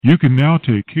You can now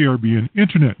take KRBN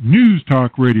Internet News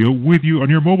Talk Radio with you on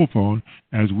your mobile phone,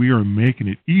 as we are making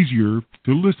it easier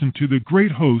to listen to the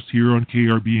great hosts here on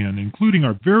KRBN, including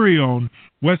our very own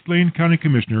West Lane County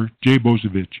Commissioner, Jay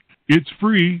Bozievich. It's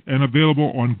free and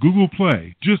available on Google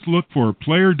Play. Just look for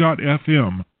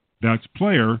player.fm. That's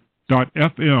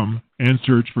player.fm and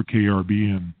search for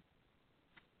KRBN.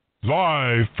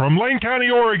 Live from Lane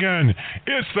County, Oregon,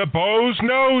 it's the Boze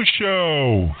Noze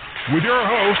Show with your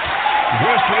host,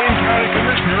 West Lane County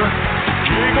Commissioner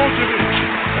Jay Bozievich.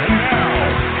 And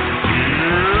now,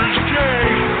 here's Jay.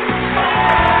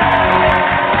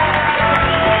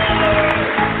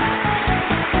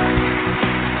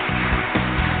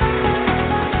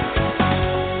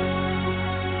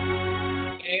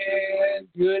 And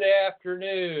good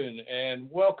afternoon, and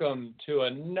welcome to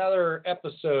another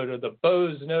episode of the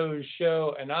Boze Noze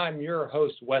Show. And I'm your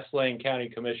host, West Lane County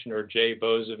Commissioner Jay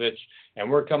Bozievich, and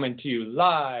we're coming to you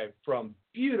live from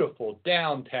beautiful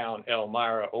downtown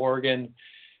Elmira, Oregon.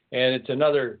 And it's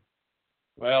another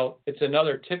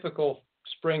typical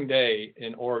spring day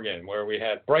in Oregon, where we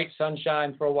had bright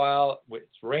sunshine for a while,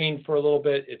 it's rained for a little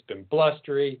bit, it's been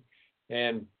blustery,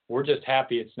 and we're just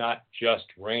happy it's not just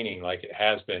raining like it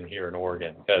has been here in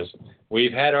Oregon, because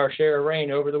we've had our share of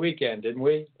rain over the weekend, didn't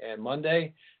we? And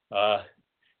Monday, I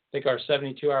think our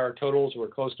 72-hour totals were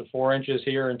close to 4 inches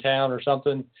here in town or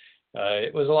something.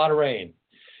 It was a lot of rain.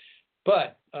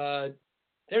 But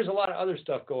there's a lot of other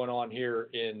stuff going on here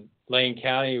in Lane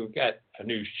County. We've got a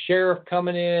new sheriff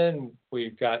coming in.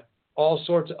 We've got all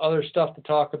sorts of other stuff to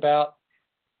talk about.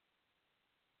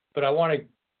 But I want to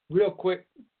real quick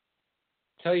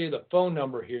tell you the phone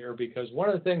number here, because one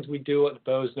of the things we do at the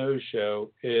Boze Noze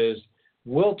Show is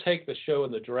we'll take the show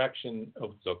in the direction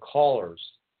of the caller's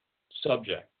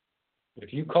subject.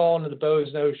 If you call into the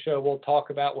Boze Noze Show, we'll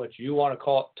talk about what you want to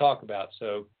talk about.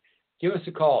 So give us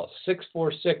a call,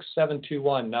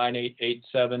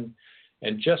 646-721-9887,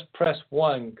 and just press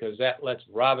 1, because that lets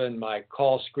Robin, my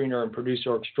call screener and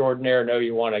producer extraordinaire, know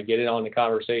you want to get in on the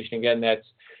conversation. Again, that's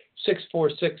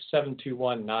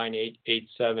 646-721-9887,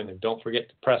 and don't forget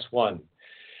to press 1.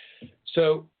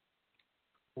 So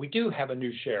we do have a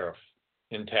new sheriff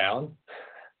in town,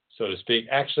 so to speak.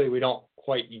 Actually, we don't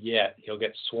quite yet. He'll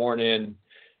get sworn in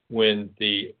when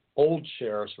the old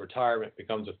sheriff's retirement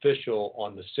becomes official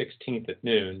on the 16th at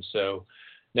noon. So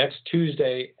next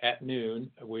Tuesday at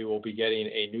noon, we will be getting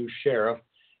a new sheriff,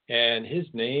 and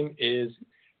his name is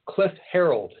Cliff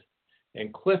Harold.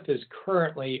 And Cliff is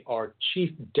currently our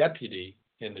chief deputy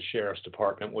in the sheriff's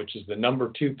department, which is the number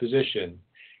 2 position,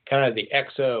 kind of the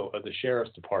XO of the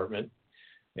sheriff's department.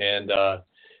 And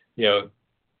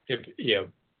if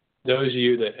those of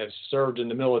you that have served in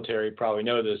the military probably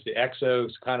know this. The XO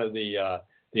is kind of the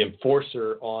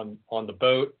enforcer on the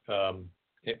boat, and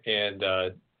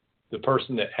the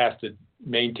person that has to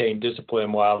maintain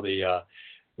discipline while the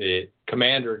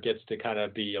commander gets to kind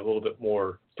of be a little bit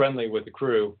more friendly with the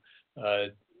crew.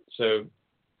 So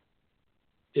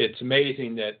it's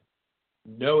amazing that,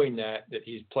 knowing that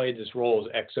he's played this role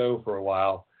as XO for a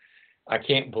while, I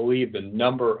can't believe the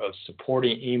number of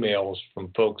supporting emails from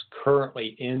folks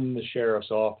currently in the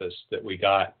sheriff's office that we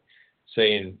got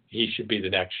saying he should be the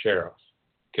next sheriff,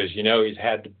 because he's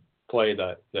had to play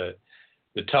the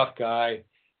tough guy.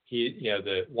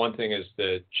 The one thing is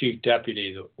the chief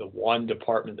deputy, the one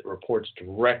department that reports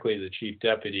directly to the chief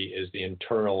deputy is the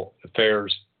internal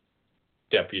affairs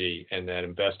deputy and that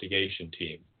investigation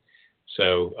team.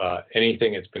 So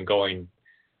anything that's been going,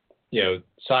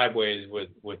 sideways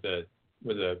with a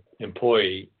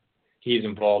employee, he's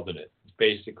involved in it. It's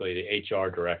basically the HR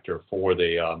director for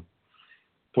the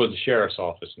sheriff's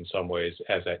office in some ways,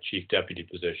 as that chief deputy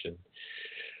position.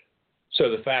 So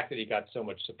the fact that he got so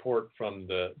much support from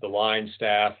the line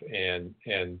staff and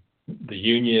the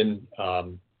union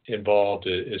involved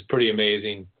is pretty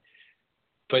amazing.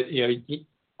 But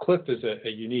Cliff is a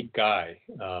unique guy,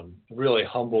 really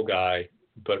humble guy,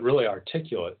 but really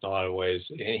articulate in a lot of ways.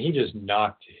 And he just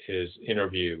knocked his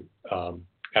interview out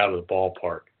of the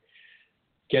ballpark.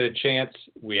 Get a chance,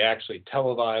 we actually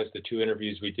televised the 2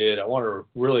 interviews we did. I want to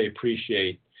really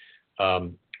appreciate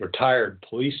retired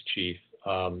police chief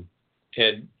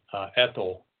Ed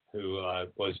Ethel, who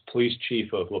was police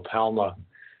chief of La Palma,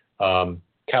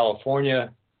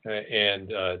 California,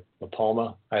 and La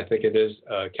Palma, I think it is,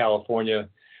 California,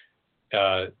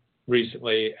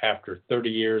 recently, after 30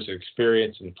 years of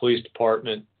experience in the police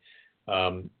department.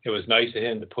 It was nice of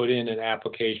him to put in an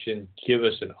application, give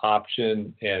us an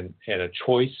option and a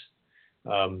choice.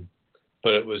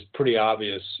 But it was pretty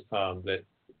obvious that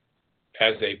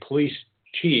as a police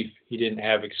chief, he didn't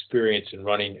have experience in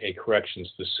running a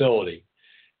corrections facility.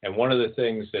 And one of the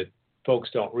things that folks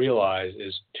don't realize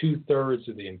is 2/3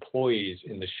 of the employees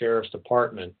in the sheriff's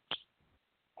department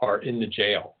are in the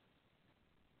jail.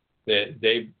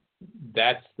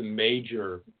 That's the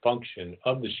major function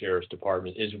of the sheriff's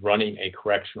department, is running a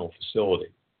correctional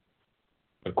facility.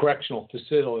 A correctional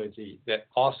facility that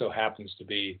also happens to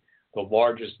be the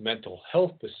largest mental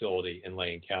health facility in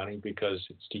Lane County, because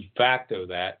it's de facto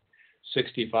that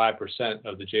 65%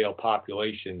 of the jail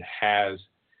population has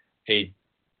a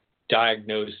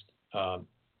diagnosed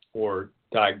or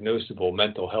diagnosable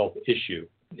mental health issue.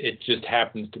 It just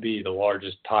happens to be the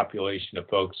largest population of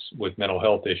folks with mental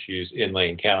health issues in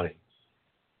Lane County.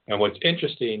 And what's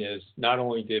interesting is not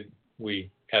only did we,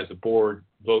 as a board,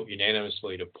 vote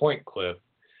unanimously to appoint Cliff,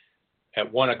 at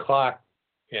 1 o'clock,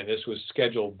 and this was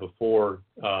scheduled before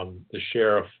the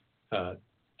sheriff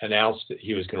announced that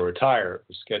he was going to retire. It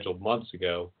was scheduled months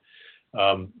ago.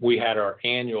 We had our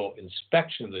annual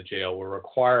inspection of the jail. We're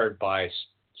required by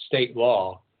state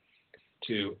law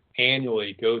to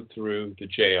annually go through the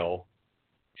jail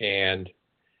and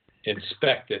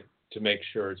inspect it to make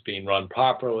sure it's being run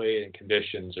properly and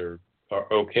conditions are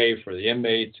okay for the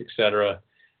inmates, et cetera.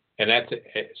 And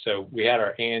so we had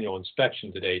our annual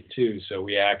inspection today too. So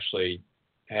we actually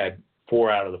had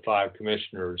 4 out of the 5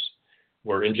 commissioners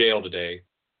were in jail today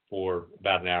for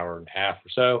about an hour and a half or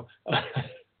so.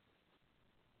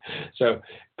 So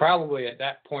probably at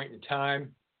that point in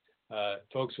time,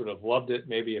 folks would have loved it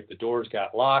maybe if the doors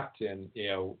got locked and,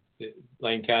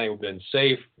 Lane County would have been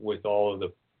safe with all of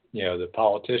the, the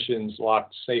politicians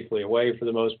locked safely away for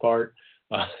the most part.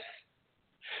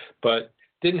 But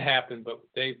didn't happen, but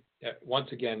they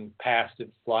once again passed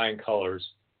its flying colors.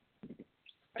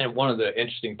 And one of the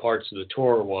interesting parts of the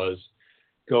tour was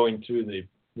going through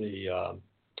the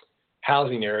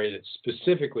housing area that's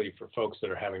specifically for folks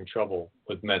that are having trouble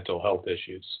with mental health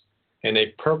issues. And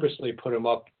they purposely put them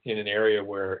up in an area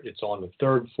where it's on the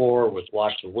 3rd floor with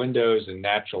lots of windows and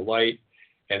natural light.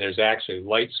 And there's actually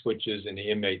light switches in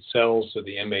the inmate cells so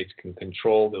the inmates can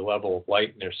control the level of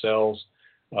light in their cells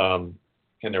and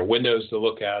their windows to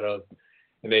look out of.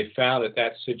 And they found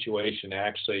that situation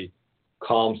actually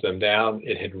calms them down.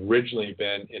 It had originally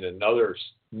been in another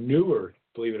newer,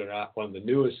 believe it or not, one of the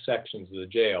newest sections of the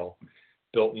jail,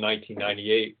 built in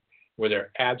 1998, where there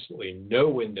are absolutely no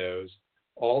windows.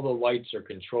 All the lights are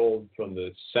controlled from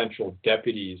the central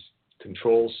deputy's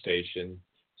control station,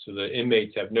 so the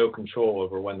inmates have no control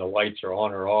over when the lights are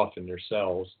on or off in their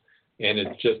cells. And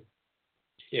it's just,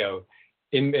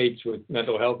 inmates with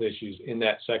mental health issues in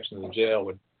that section of the jail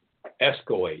would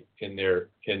escalate in their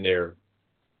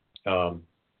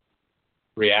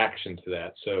reaction to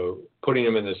that. So putting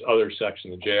them in this other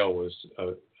section of the jail was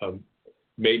a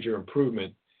major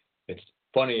improvement. It's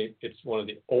funny, it's one of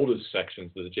the oldest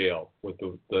sections of the jail with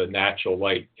the natural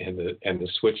light and the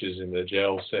switches in the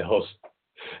jail cells.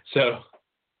 So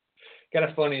kind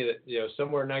of funny that,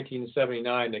 somewhere in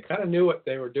 1979, they kind of knew what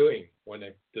they were doing when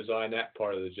they designed that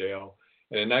part of the jail.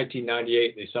 And in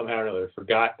 1998, they somehow or another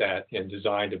forgot that and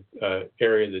designed an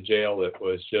area of the jail that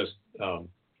was just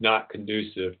not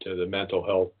conducive to the mental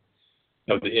health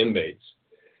of the inmates.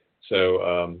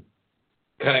 So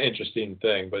kind of interesting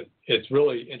thing, but it's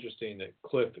really interesting that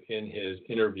Cliff, in his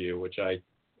interview, which I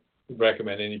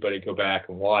recommend anybody go back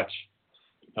and watch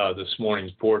this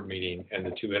morning's board meeting and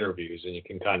the 2 interviews, and you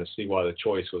can kind of see why the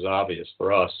choice was obvious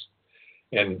for us.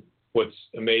 And what's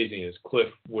amazing is Cliff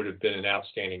would have been an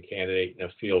outstanding candidate in a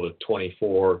field of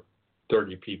 24,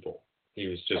 30 people. He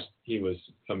was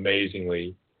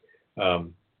amazingly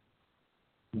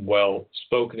well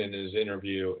spoken in his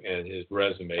interview, and his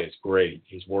resume is great.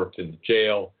 He's worked in the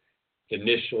jail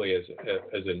initially as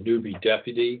a newbie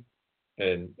deputy,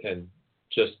 and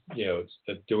just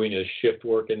doing his shift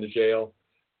work in the jail.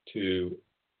 To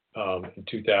in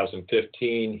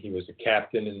 2015, he was a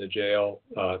captain in the jail,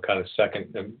 kind of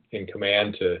second in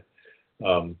command to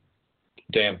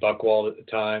Dan Buchwald at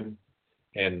the time,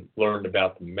 and learned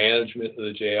about the management of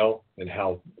the jail and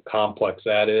how complex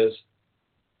that is.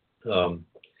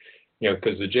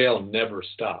 Because the jail never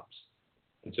stops.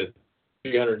 It's a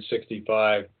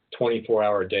 365,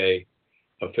 24-hour day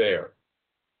affair.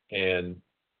 And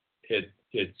it's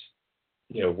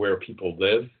where people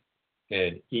live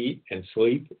and eat and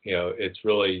sleep. It's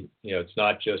really, it's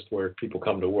not just where people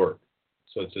come to work.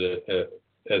 So it's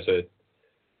as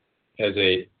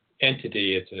a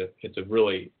entity, it's a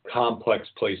really complex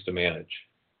place to manage,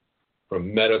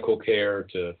 from medical care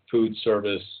to food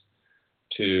service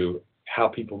to how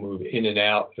people move in and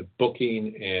out of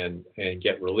booking and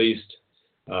get released,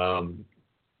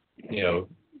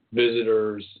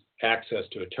 visitors, access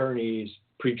to attorneys,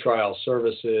 pretrial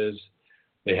services,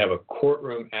 They have a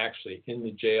courtroom actually in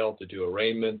the jail to do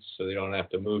arraignments, so they don't have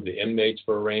to move the inmates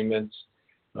for arraignments.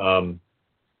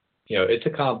 It's a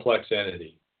complex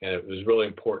entity, and it was really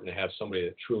important to have somebody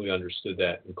that truly understood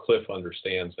that, and Cliff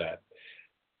understands that.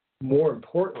 More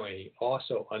importantly,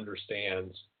 also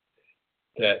understands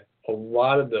that a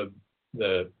lot of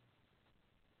the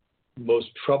most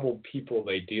troubled people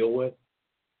they deal with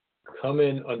come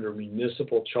in under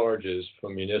municipal charges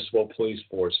from municipal police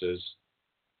forces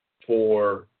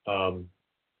for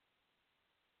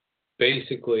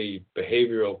basically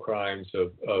behavioral crimes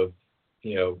of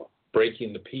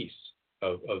breaking the peace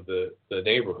of the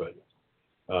neighborhood,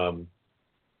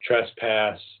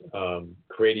 trespass,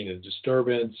 creating a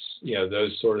disturbance,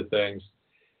 those sort of things,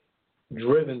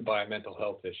 driven by a mental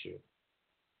health issue.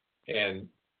 And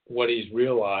what he's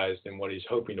realized and what he's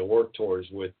hoping to work towards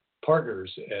with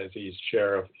partners as he's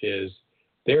sheriff is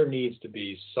there needs to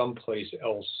be someplace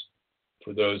else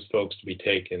for those folks to be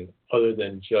taken other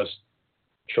than just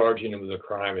charging them with a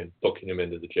crime and booking them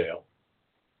into the jail.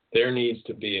 There needs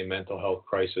to be a mental health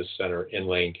crisis center in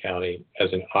Lane County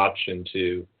as an option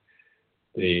to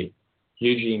the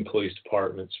Eugene Police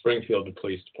Department, Springfield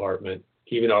Police Department,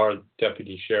 even our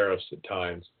deputy sheriffs at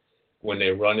times, when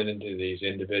they run into these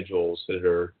individuals that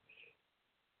are,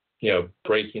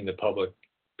 breaking the public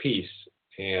peace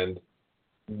and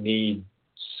need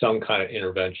some kind of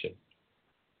intervention.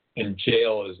 And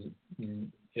jail is,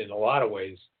 in a lot of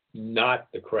ways, not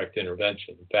the correct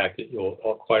intervention. In fact, it will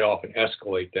quite often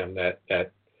escalate them.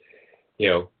 That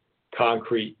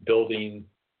concrete building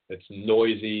that's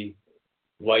noisy,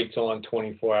 lights on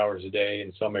 24 hours a day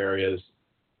in some areas,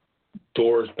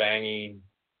 doors banging,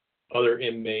 other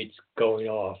inmates going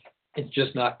off. It's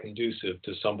just not conducive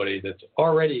to somebody that's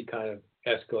already kind of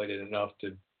escalated enough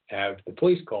to have the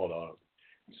police called on them.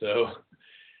 So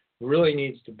really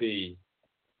needs to be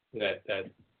that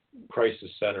crisis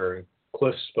center. And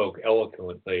Cliff spoke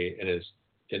eloquently in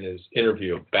his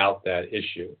interview about that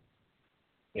issue.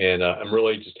 And I'm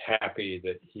really just happy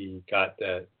that he got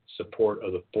that support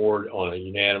of the board on a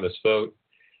unanimous vote.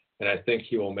 And I think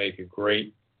he will make a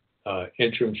great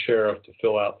interim sheriff to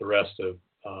fill out the rest of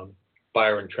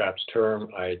Byron Trapp's term.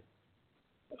 I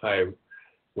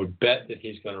would bet that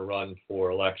he's going to run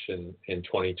for election in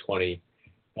 2020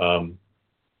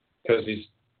 because he's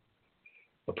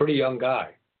a pretty young guy.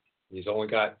 He's only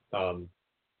got,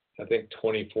 I think,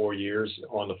 24 years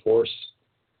on the force.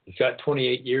 He's got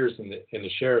 28 years in the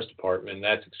sheriff's department, and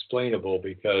that's explainable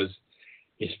because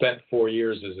he spent 4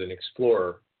 years as an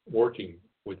explorer working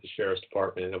with the sheriff's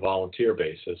department on a volunteer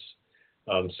basis.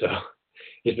 So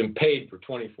he's been paid for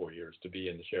 24 years to be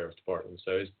in the sheriff's department.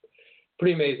 So he's a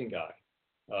pretty amazing guy.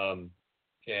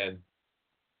 And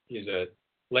he's a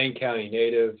Lane County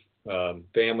native.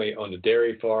 Family owned a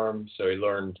dairy farm, so he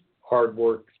learned hard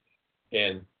work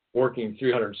and working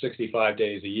 365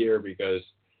 days a year because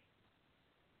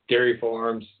dairy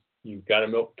farms, you've got to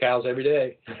milk cows every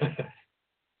day.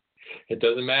 It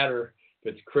doesn't matter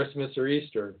if it's Christmas or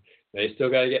Easter, they still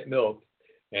got to get milked.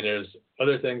 And there's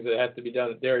other things that have to be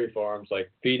done at dairy farms,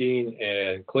 like feeding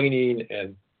and cleaning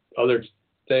and other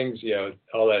things.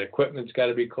 All that equipment's got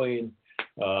to be clean.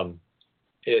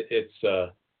 It's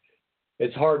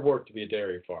hard work to be a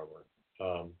dairy farmer.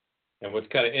 And what's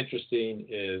kind of interesting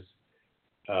is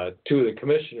two of the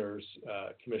commissioners,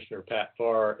 Commissioner Pat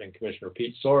Farr and Commissioner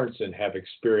Pete Sorensen, have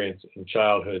experience in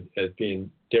childhood as being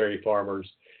dairy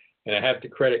farmers. And I have to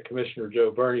credit Commissioner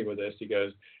Joe Burney with this. He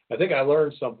goes, I think I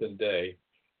learned something today,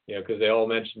 because they all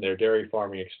mentioned their dairy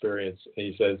farming experience. And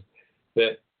he says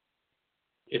that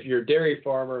if you're a dairy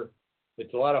farmer,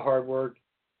 it's a lot of hard work,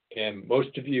 and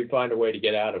most of you find a way to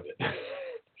get out of it.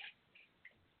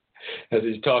 As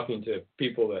he's talking to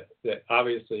people that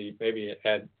obviously maybe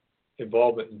had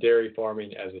involvement in dairy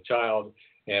farming as a child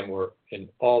and were in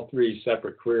all three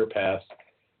separate career paths,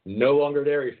 no longer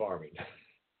dairy farming.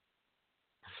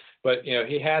 But,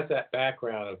 he has that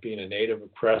background of being a native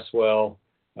of Cresswell,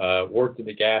 worked at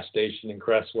the gas station in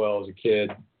Cresswell as a kid,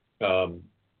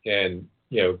 and,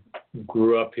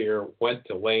 grew up here, went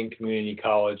to Lane Community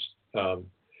College, to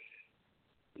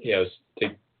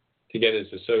get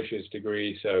his associate's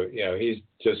degree. So, he's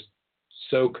just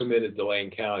so committed to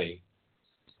Lane County.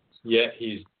 Yet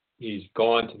he's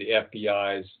gone to the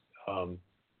FBI's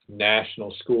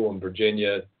national school in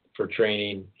Virginia for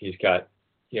training. He's got,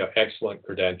 excellent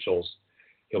credentials.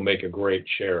 He'll make a great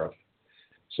sheriff.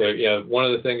 So, one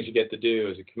of the things you get to do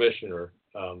as a commissioner,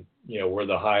 we're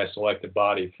the highest elected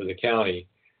body for the county.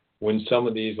 When some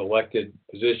of these elected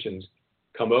positions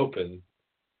come open,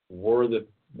 we're the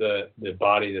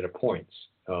body that appoints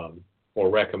or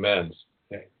recommends.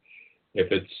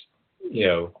 If it's,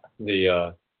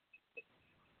 the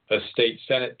a state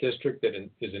Senate district that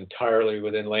is entirely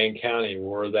within Lane County,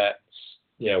 where that,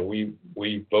 we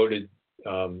voted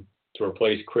to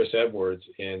replace Chris Edwards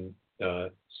in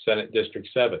Senate District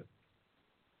 7.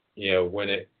 When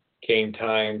it came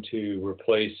time to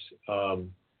replace a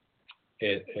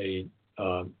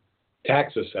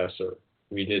tax assessor,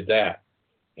 we did that.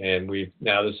 And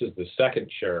this is the second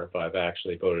sheriff I've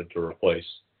actually voted to replace.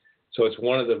 So it's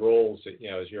one of the roles that,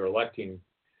 as you're electing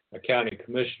a county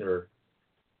commissioner,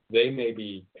 they may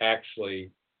be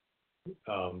actually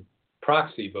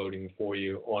proxy voting for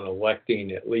you on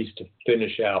electing at least to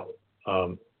finish out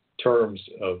terms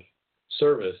of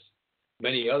service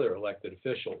many other elected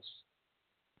officials.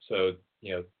 So,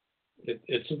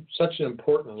 it's such an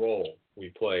important role we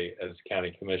play as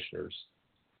county commissioners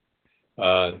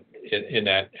in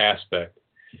that aspect.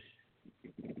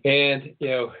 And,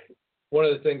 one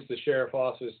of the things the sheriff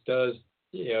office does,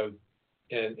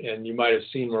 and you might have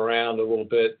seen them around a little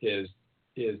bit, is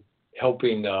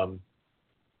helping,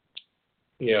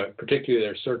 particularly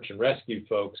their search and rescue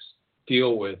folks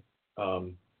deal with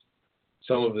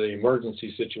some of the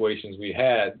emergency situations we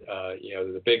had.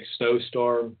 The big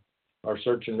snowstorm, our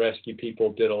search and rescue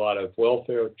people did a lot of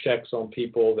welfare checks on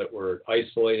people that were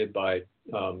isolated by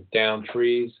downed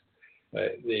trees.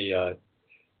 The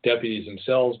deputies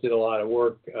themselves did a lot of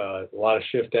work, a lot of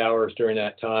shift hours during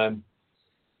that time.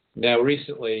 Now,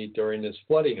 recently, during this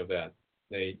flooding event,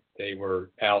 they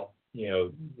were out,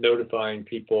 notifying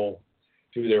people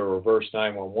through their reverse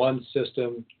 911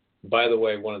 system. By the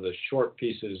way, one of the short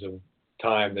pieces of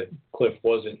time that Cliff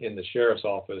wasn't in the sheriff's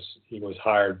office, he was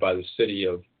hired by the city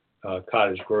of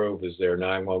Cottage Grove as their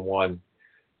 911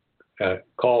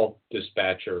 call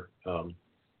dispatcher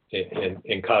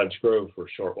in Cottage Grove for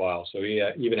a short while. So he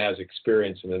even has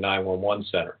experience in the 911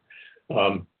 center.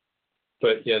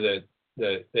 But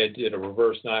they did a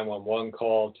reverse 911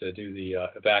 call to do the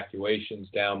evacuations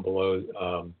down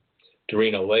below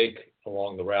Dorena Lake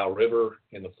along the Row River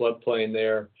in the floodplain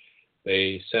there.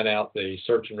 They sent out the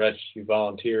search and rescue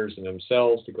volunteers and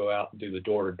themselves to go out and do the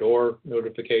door-to-door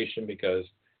notification, because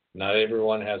not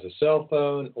everyone has a cell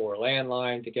phone or a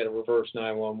landline to get a reverse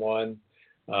 911.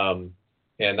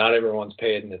 And not everyone's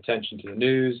paying attention to the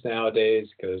news nowadays,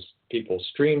 because people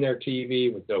stream their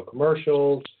TV with no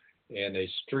commercials, and they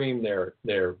stream their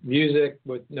music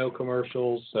with no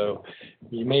commercials. So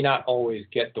you may not always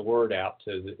get the word out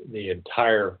to the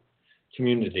entire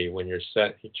community when you're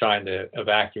trying to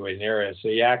evacuate an area. So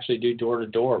you actually do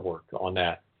door-to-door work on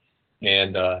that.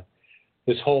 And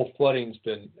this whole flooding's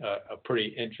been a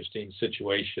pretty interesting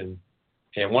situation.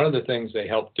 And one of the things they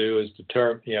help do is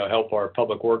help our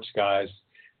public works guys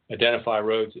identify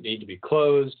roads that need to be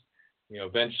closed.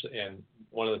 Eventually, and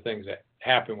one of the things that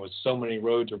happened was so many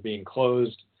roads are being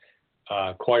closed.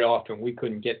 Quite often we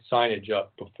couldn't get signage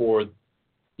up before,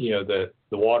 the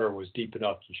water was deep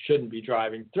enough. You shouldn't be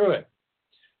driving through it.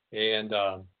 And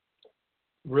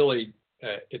really,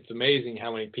 it's amazing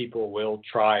how many people will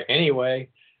try anyway.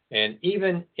 And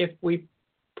even if we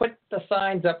put the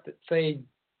signs up that say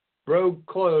road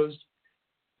closed,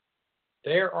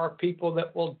 there are people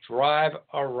that will drive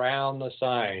around the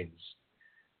signs,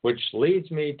 which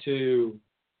leads me to,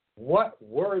 what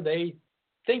were they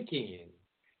thinking?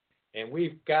 And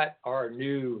we've got our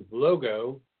new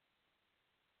logo,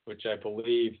 which I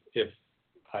believe, if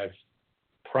I've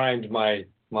primed my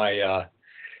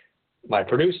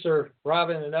producer,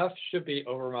 Robin, enough, should be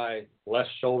over my left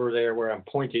shoulder there where I'm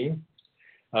pointing.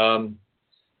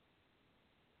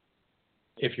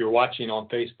 If you're watching on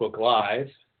Facebook Live,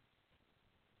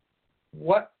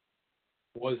 what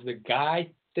was the guy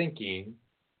thinking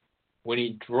when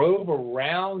he drove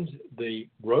around the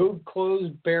road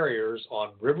closed barriers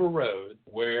on River Road,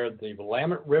 where the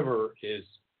Willamette River is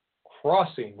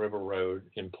crossing River Road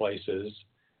in places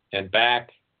and back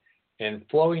and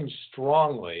flowing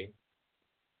strongly?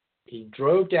 He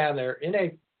drove down there in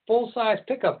a full-size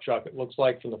pickup truck, it looks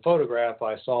like, from the photograph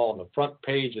I saw on the front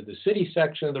page of the city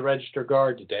section of the Register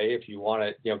Guard today. If you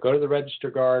want to, go to the Register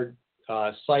Guard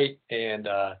site, and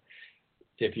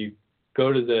if you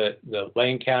go to the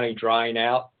Lane County Drying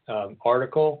Out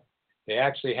article, they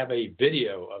actually have a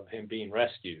video of him being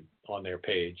rescued on their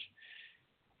page.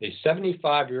 A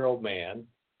 75-year-old man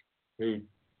who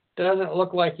doesn't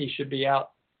look like he should be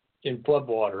out in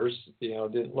floodwaters,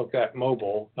 didn't look that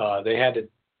mobile. They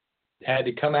had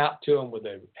to come out to him with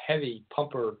a heavy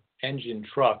pumper engine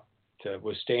truck to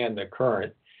withstand the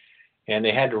current, and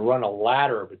they had to run a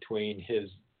ladder between his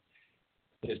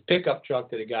pickup truck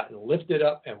that had gotten lifted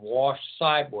up and washed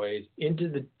sideways into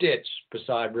the ditch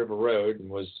beside River Road, and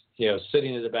was,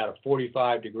 sitting at about a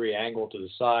 45-degree angle to the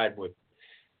side with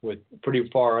with pretty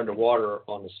far underwater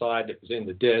on the side that was in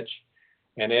the ditch,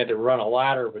 and they had to run a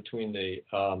ladder between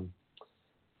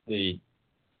the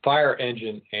fire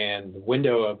engine and the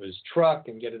window of his truck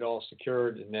and get it all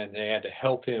secured, and then they had to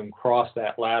help him cross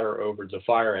that ladder over to the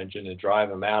fire engine and drive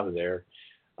him out of there.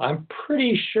 I'm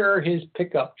pretty sure his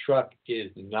pickup truck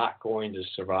is not going to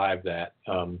survive that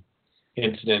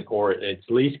incident, or it's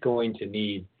at least going to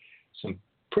need some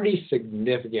pretty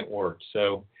significant work.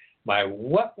 So my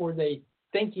What Were They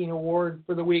Thinking award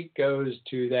for the week goes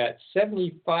to that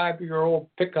 75-year-old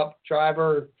pickup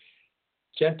driver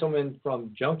gentleman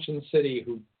from Junction City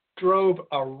who drove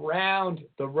around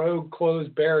the road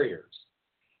closed barriers.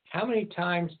 How many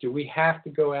times do we have to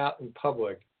go out in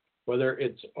public, whether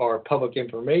it's our public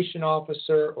information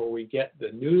officer or we get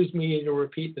the news media to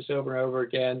repeat this over and over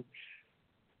again,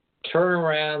 turn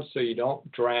around so you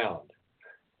don't drown?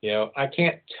 You know, I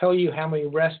can't tell you how many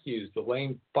rescues the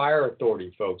Lane Fire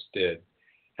Authority folks did,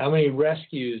 how many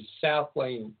rescues South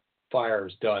Lane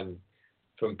Fire's done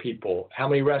from people, how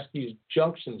many rescues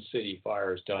Junction City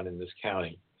Fire's done in this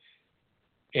county.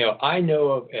 You know, I know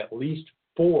of at least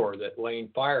 4 that Lane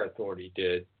Fire Authority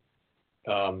did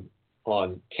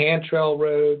on Cantrell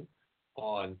Road,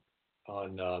 on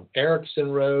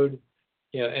Erickson Road,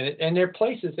 you know, and they're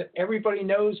places that everybody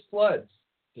knows floods,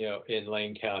 you know, in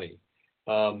Lane County.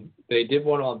 They did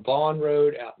one on Vaughn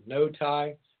Road out in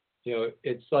Noze. You know,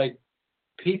 it's like,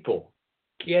 people,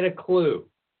 get a clue.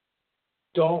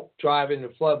 Don't drive into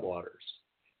floodwaters.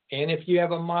 And if you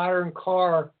have a modern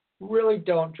car, really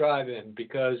don't drive in,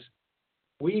 because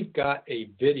we've got a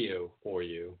video for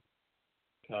you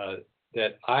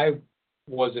that I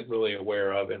wasn't really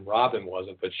aware of, and Robin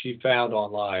wasn't, but she found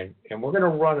online. And we're going to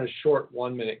run a short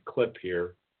 1-minute clip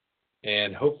here.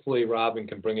 And hopefully Robin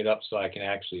can bring it up so I can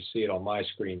actually see it on my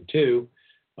screen too,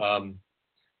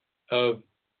 of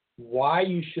why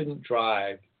you shouldn't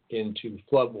drive into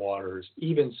floodwaters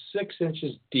even 6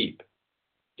 inches deep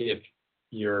if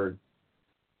you're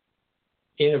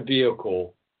in a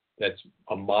vehicle that's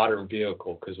a modern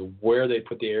vehicle, because of where they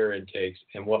put the air intakes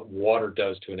and what water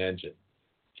does to an engine.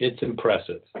 It's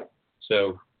impressive.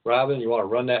 So, Robin, you want to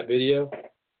run that video?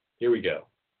 Here we go.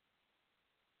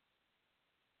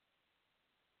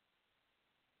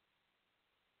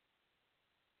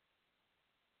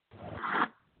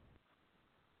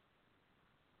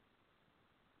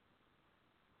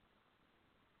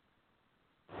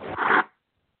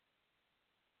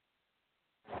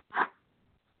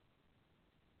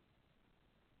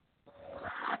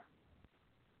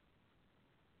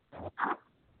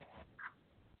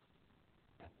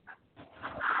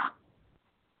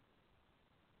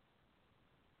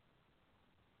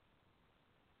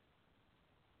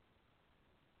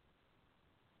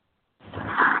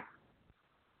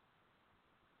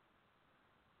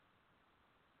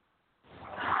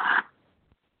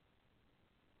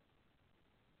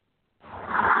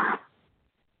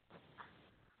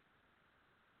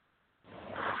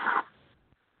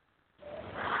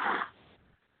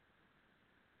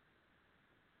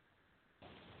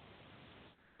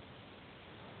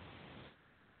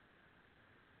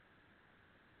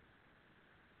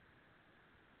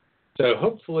 So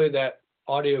hopefully that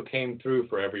audio came through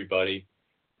for everybody.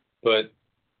 But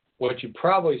what you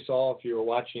probably saw if you were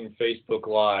watching Facebook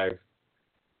Live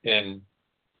and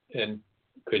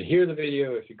could hear the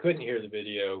video, if you couldn't hear the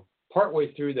video,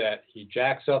 partway through that, he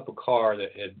jacks up a car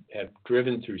that had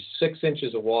driven through 6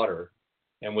 inches of water.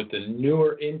 And with the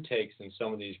newer intakes in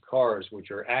some of these cars, which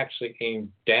are actually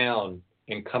aimed down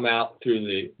and come out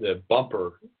through the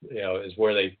bumper, you know, is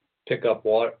where they pick up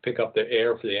the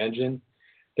air for the engine.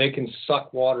 They can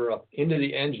suck water up into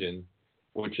the engine,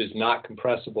 which is not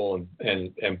compressible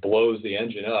and blows the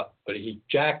engine up. But he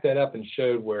jacked that up and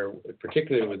showed where,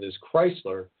 particularly with this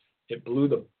Chrysler, it blew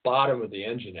the bottom of the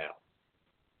engine out.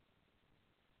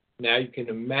 Now you can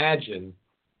imagine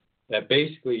that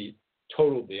basically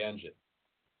totaled the engine.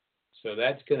 So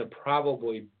that's going to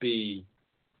probably be,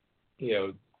 you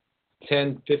know,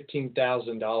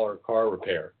 $10,000-$15,000 car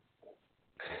repair.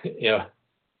 You know,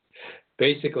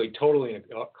 basically totaling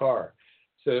a car.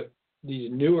 So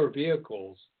these newer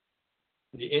vehicles,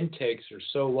 the intakes are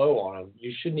so low on them,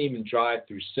 you shouldn't even drive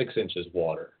through 6 inches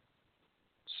water.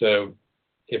 So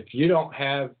if you don't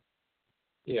have,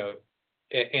 you know,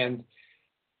 and,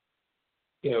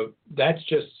 you know, that's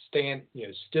just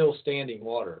still standing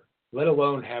water, let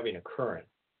alone having a current.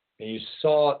 And you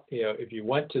saw, you know, if you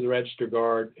went to the register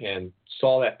guard and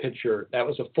saw that picture, that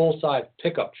was a full-size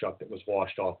pickup truck that was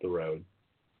washed off the road.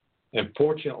 And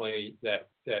fortunately, that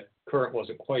current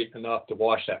wasn't quite enough to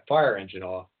wash that fire engine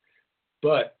off.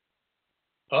 But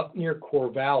up near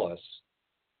Corvallis,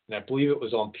 and I believe it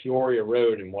was on Peoria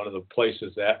Road in one of the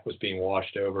places that was being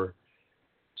washed over.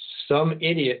 Some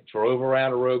idiot drove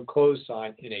around a road closed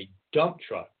sign in a dump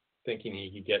truck thinking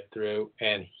he could get through,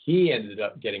 and he ended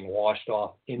up getting washed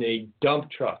off in a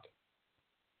dump truck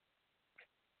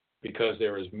because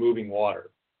there was moving water.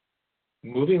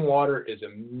 Moving water is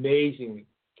an amazing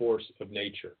force of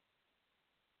nature.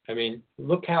 I mean,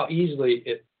 look how easily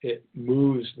it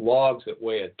moves logs that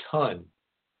weigh a ton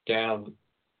down,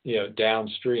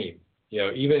 downstream.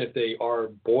 Even if they are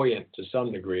buoyant to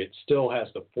some degree, it still has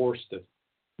the force to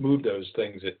move those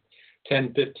things at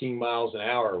 10, 15 miles an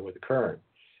hour with the current.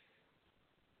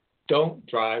 Don't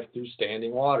drive through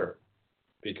standing water.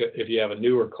 Because if you have a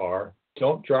newer car,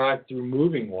 don't drive through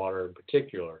moving water in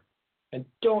particular. And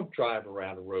don't drive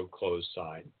around a road closed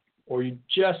sign, or you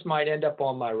just might end up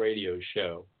on my radio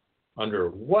show under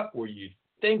 "What were you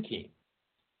thinking?"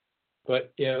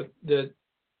 But the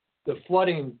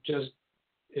flooding just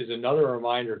is another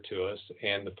reminder to us,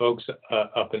 and the folks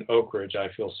up in Oak Ridge, I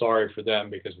feel sorry for them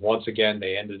because once again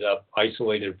they ended up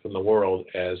isolated from the world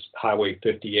as Highway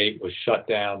 58 was shut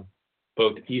down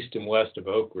both east and west of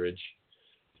Oak Ridge,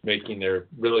 making there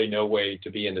really no way to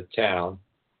be in the town.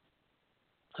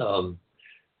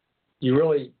 You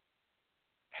really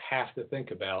have to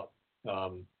think about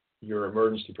your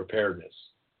emergency preparedness.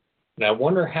 And I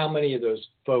wonder how many of those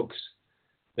folks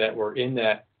that were in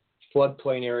that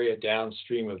floodplain area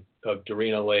downstream of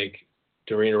Darena Lake,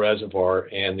 Darena Reservoir,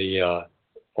 and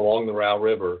along the Row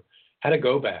River had a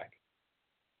go bag.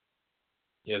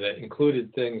 That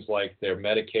included things like their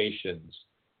medications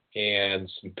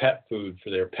and some pet food for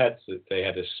their pets that they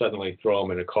had to suddenly throw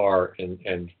them in a car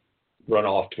and run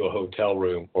off to a hotel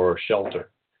room or a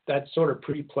shelter. That sort of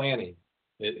pre-planning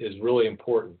is really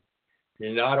important.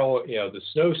 You're not all, the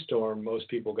snowstorm, most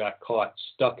people got caught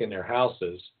stuck in their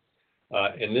houses.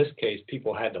 In this case,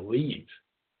 people had to leave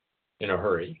in a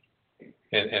hurry.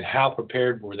 And how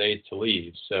prepared were they to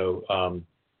leave? So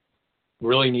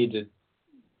really need to,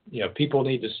 people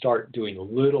need to start doing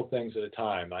little things at a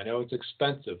time. I know it's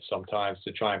expensive sometimes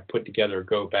to try and put together a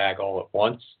go bag all at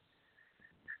once.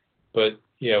 But,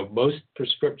 most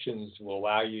prescriptions will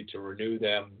allow you to renew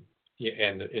them,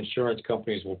 and the insurance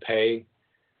companies will pay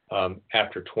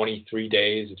after 23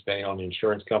 days, depending on the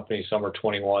insurance company. Some are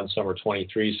 21, some are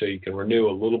 23, so you can renew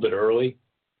a little bit early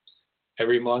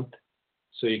every month.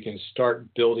 So you can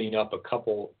start building up a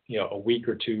couple, a week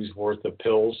or two's worth of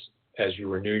pills as you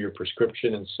renew your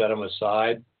prescription and set them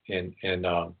aside and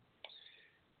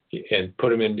put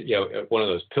them in, one of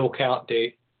those pill count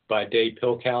by day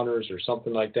pill counters or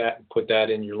something like that, and put that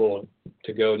in your little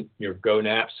your go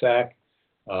knapsack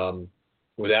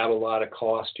without a lot of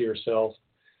cost to yourself.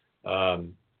 As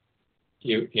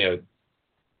you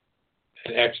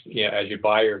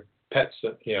buy your pets,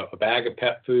 a bag of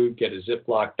pet food, get a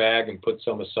Ziploc bag and put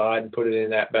some aside and put it in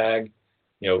that bag.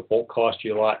 It won't cost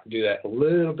you a lot to do that, a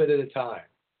little bit at a time.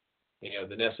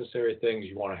 The necessary things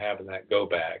you want to have in that go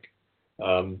bag.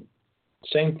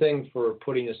 Same thing for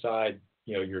putting aside,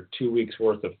 your 2 weeks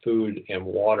worth of food and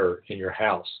water in your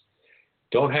house.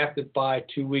 Don't have to buy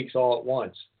 2 weeks all at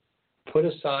once. Put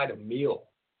aside a meal,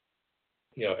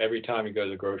 every time you go to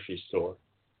the grocery store.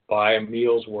 Buy a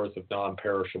meal's worth of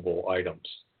non-perishable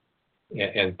items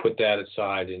and put that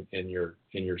aside in your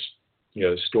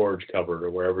storage cupboard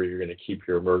or wherever you're going to keep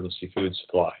your emergency food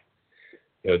supply.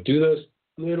 Do those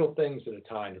little things at a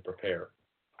time to prepare.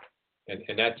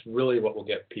 And that's really what will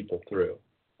get people through.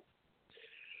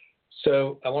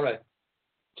 So I want to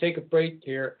take a break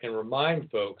here and remind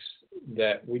folks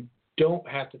that we don't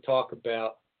have to talk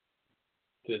about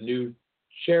the new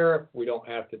sheriff. We don't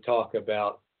have to talk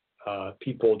about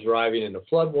people driving into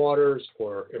floodwaters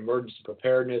or emergency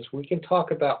preparedness. We can talk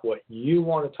about what you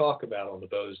want to talk about on the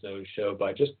Boze Noze Show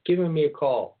by just giving me a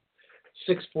call,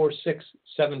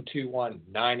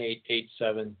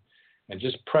 646-721-9887, and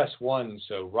just press 1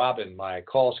 so Robin, my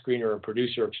call screener and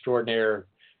producer extraordinaire,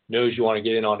 knows you want to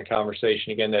get in on the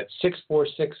conversation. Again, that's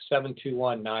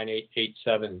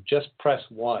 646-721-9887. Just press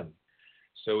 1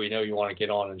 so we know you want to get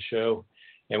on the show.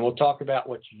 And we'll talk about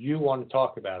what you want to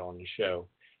talk about on the show.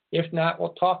 If not,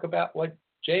 we'll talk about what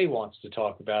Jay wants to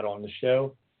talk about on the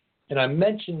show. And I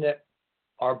mentioned that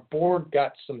our board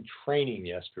got some training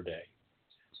yesterday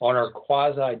on our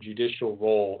quasi-judicial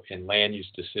role in land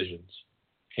use decisions.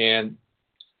 And,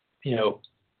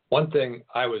 one thing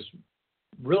I was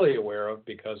really aware of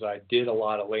because I did a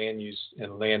lot of land use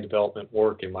and land development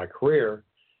work in my career.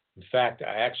 In fact,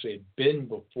 I actually had been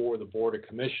before the Board of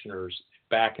Commissioners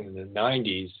back in the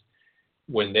 90s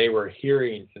when they were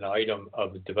hearing an item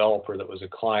of a developer that was a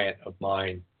client of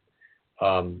mine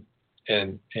and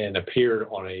appeared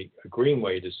on a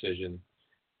Greenway decision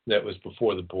that was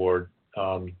before the board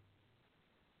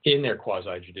in their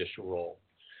quasi-judicial role.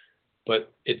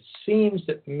 But it seems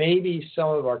that maybe some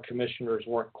of our commissioners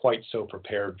weren't quite so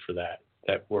prepared for that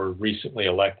were recently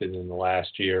elected in the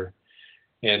last year.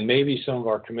 And maybe some of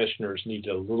our commissioners need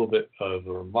a little bit of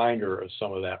a reminder of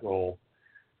some of that role.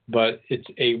 But it's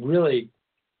a really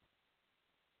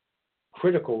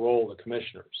critical role of the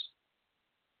commissioners.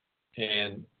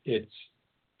 And it's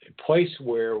a place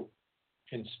where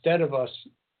instead of us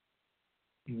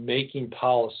making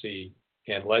policy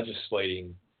and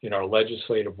legislating in our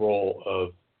legislative role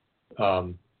of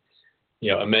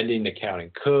amending the county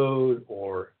code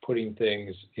or putting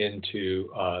things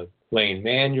into lane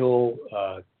manual,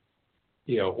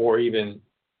 or even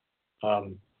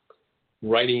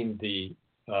writing the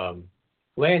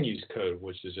land use code,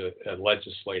 which is a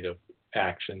legislative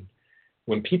action.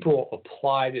 When people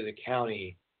apply to the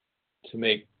county to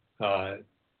make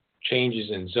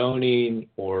changes in zoning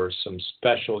or some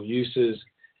special uses,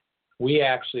 we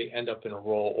actually end up in a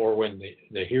role, or when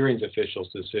the hearings official's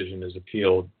decision is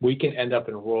appealed, we can end up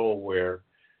in a role where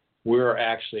we're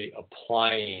actually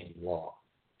applying law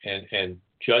and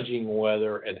judging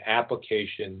whether an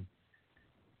application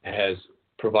has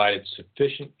provided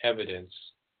sufficient evidence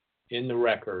in the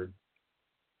record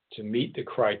to meet the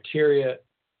criteria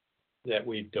that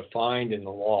we've defined in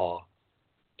the law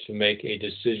to make a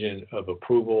decision of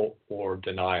approval or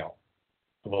denial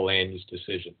of a land use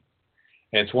decision.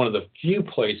 And it's one of the few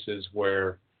places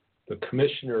where the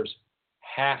commissioners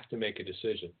have to make a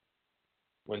decision.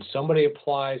 When somebody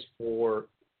applies for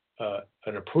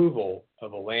an approval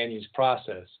of a land use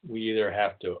process, we either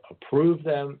have to approve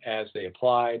them as they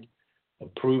applied,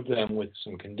 approve them with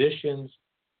some conditions,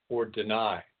 or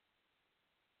deny.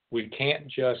 We can't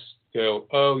just go,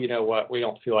 oh, you know what, we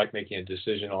don't feel like making a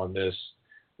decision on this.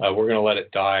 We're going to let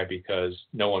it die because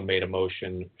no one made a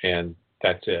motion and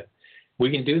that's it. We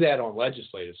can do that on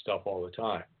legislative stuff all the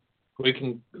time. We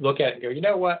can look at it and go, you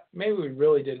know what, maybe we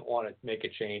really didn't want to make a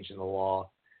change in the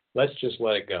law. Let's just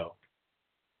let it go.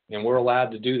 And we're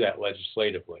allowed to do that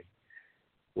legislatively.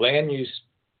 Land use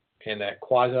and that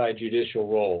quasi-judicial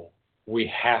role,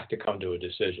 we have to come to a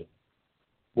decision,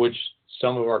 which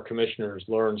some of our commissioners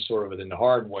learned sort of in the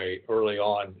hard way early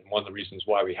on. And one of the reasons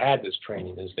why we had this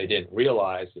training is they didn't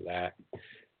realize that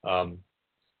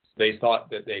they thought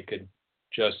that they could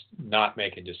just not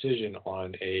make a decision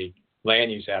on a land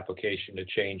use application to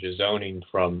change a zoning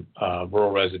from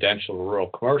rural residential to rural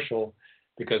commercial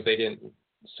because they didn't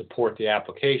support the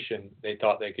application. They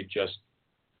thought they could just,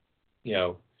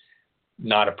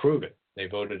 not approve it. They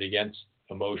voted against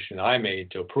a motion I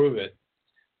made to approve it,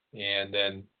 and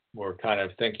then were kind of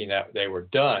thinking that they were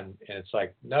done. And it's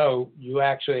like, no, you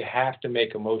actually have to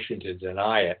make a motion to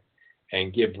deny it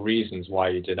and give reasons why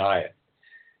you deny it.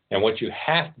 And what you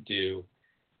have to do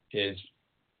is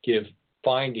give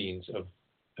findings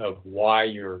of why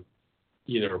you're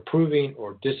either approving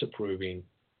or disapproving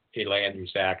a land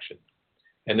use action.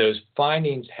 And those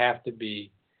findings have to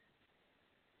be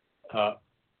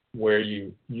where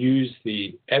you use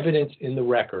the evidence in the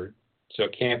record, so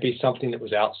it can't be something that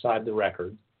was outside the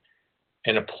record,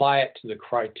 and apply it to the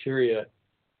criteria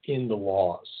in the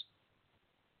laws.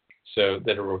 So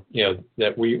that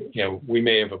that we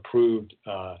may have approved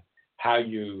how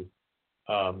you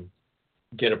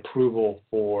get approval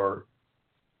for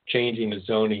changing the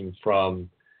zoning from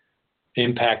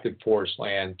impacted forest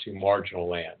land to marginal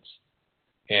lands.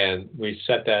 And we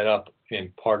set that up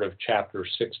in part of Chapter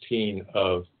 16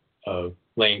 of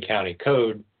Lane County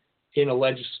Code in a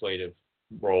legislative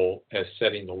role as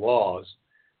setting the laws.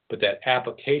 But that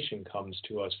application comes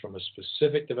to us from a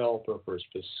specific developer for a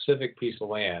specific piece of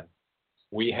land.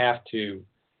 We have to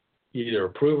either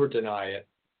approve or deny it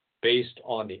based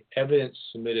on the evidence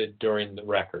submitted during the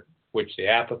record, which the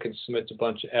applicant submits a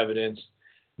bunch of evidence.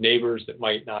 Neighbors that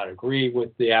might not agree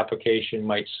with the application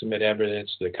might submit evidence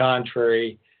to the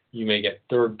contrary. You may get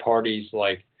third parties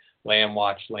like Land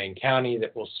Watch Lane County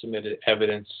that will submit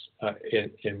evidence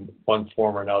in one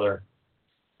form or another.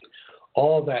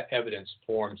 All of that evidence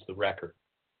forms the record.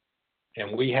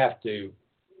 And we have to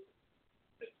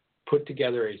put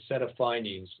together a set of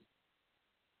findings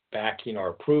backing our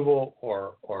approval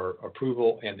or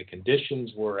approval and the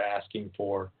conditions we're asking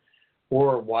for,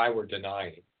 or why we're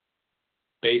denying,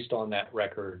 based on that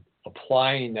record,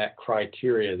 applying that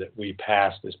criteria that we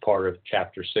passed as part of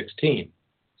Chapter 16.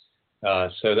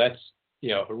 So that's,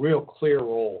 a real clear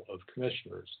role of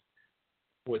commissioners.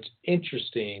 What's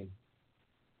interesting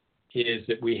is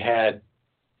that we had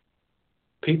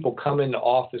people come into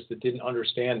office that didn't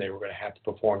understand they were going to have to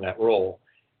perform that role.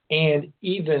 And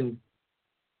even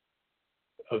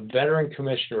a veteran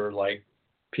commissioner like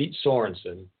Pete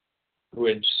Sorensen, who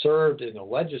had served in the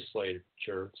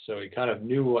legislature, so he kind of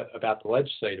knew about the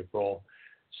legislative role,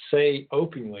 say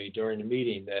openly during the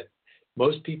meeting that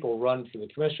most people run for the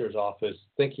commissioner's office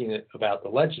thinking about the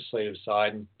legislative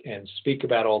side and speak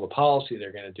about all the policy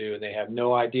they're going to do, and they have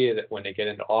no idea that when they get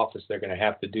into office, they're going to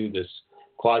have to do this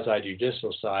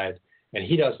quasi-judicial side. And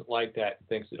he doesn't like that and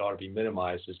thinks it ought to be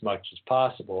minimized as much as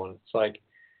possible. And it's like,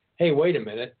 hey, wait a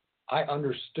minute. I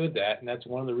understood that, and that's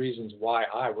one of the reasons why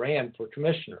I ran for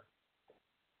commissioner.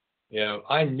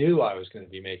 I knew I was going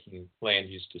to be making land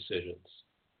use decisions.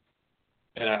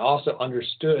 And I also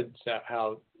understood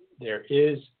how there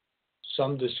is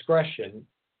some discretion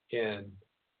in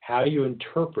how you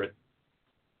interpret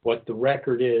what the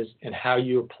record is and how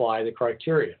you apply the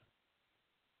criteria,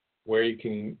 where you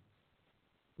can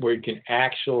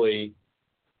actually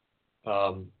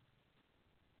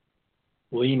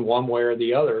lean one way or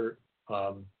the other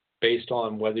based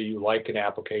on whether you like an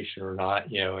application or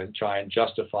not, and try and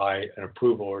justify an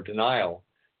approval or denial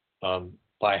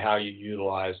by how you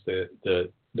utilize the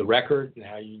record and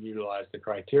how you utilize the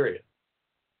criteria.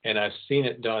 And I've seen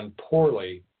it done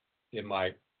poorly in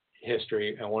my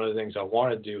history. And one of the things I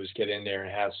want to do is get in there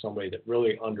and have somebody that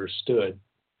really understood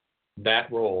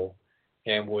that role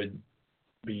and would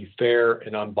be fair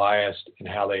and unbiased in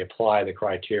how they apply the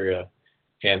criteria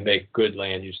and make good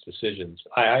land use decisions.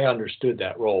 I understood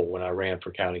that role when I ran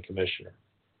for county commissioner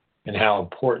and how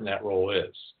important that role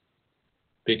is,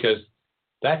 because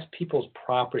that's people's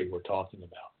property we're talking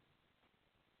about.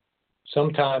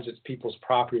 Sometimes it's people's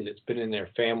property that's been in their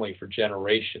family for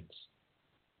generations.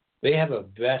 They have a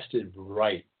vested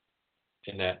right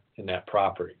in that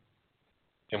property.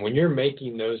 And when you're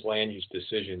making those land use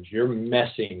decisions, you're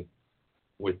messing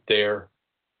with their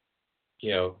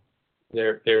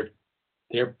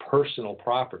personal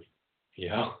property,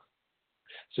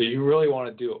 So you really want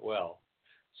to do it well.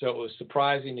 So it was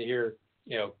surprising to hear,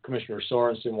 Commissioner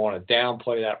Sorensen want to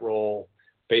downplay that role,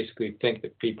 basically think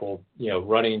that people,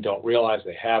 running don't realize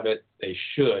they have it. They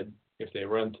should. If they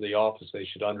run to the office, they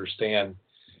should understand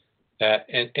that.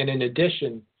 And in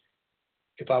addition,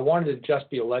 if I wanted to just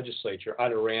be a legislature,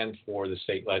 I'd have ran for the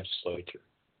state legislature,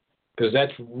 because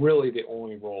that's really the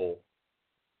only role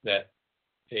that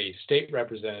a state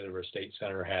representative or state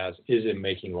senator has, is in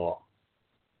making law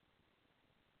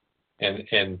and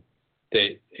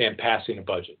passing a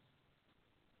budget.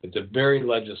 It's a very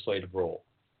legislative role.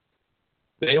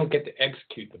 They don't get to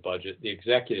execute the budget. The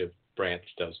executive branch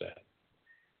does that.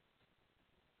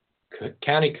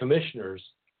 County commissioners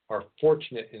are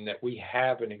fortunate in that we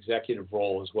have an executive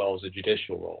role as well as a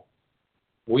judicial role.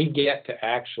 We get to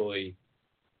actually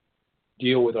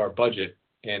deal with our budget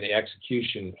and the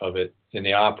execution of it and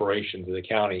the operations of the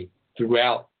county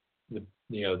throughout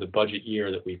the budget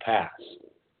year that we pass.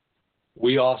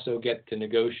 We also get to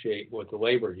negotiate with the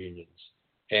labor unions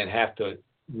and have to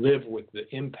live with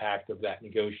the impact of that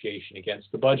negotiation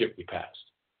against the budget we passed.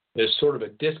 There's sort of a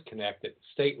disconnect at the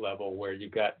state level where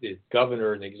you've got the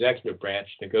governor and the executive branch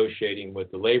negotiating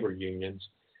with the labor unions,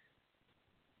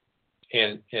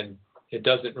 and it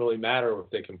doesn't really matter if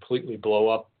they completely blow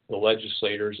up the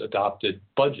legislators' adopted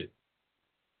budget,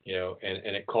 and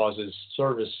it causes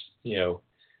service,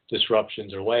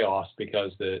 disruptions or layoffs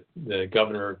because the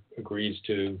governor agrees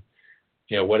to,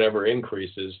 whatever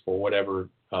increases for whatever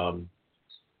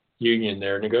union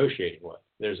they're negotiating with.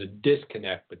 There's a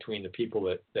disconnect between the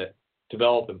people that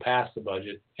develop and pass the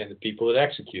budget and the people that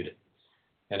execute it.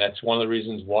 And that's one of the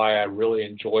reasons why I really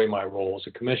enjoy my role as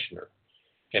a commissioner.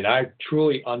 And I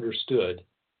truly understood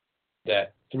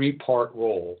that three-part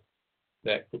role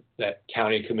that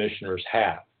county commissioners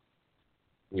have.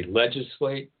 We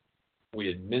legislate, we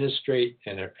administrate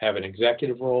and have an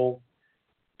executive role,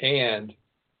 and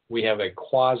we have a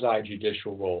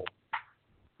quasi-judicial role.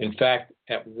 In fact,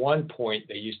 at one point,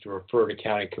 they used to refer to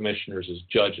county commissioners as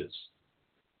judges.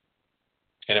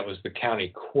 And it was the county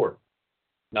court,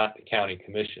 not the county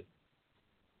commission.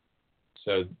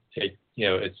 So,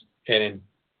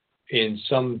 in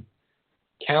some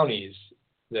counties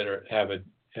that have a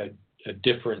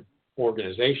different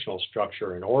organizational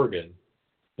structure in Oregon,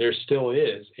 there still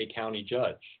is a county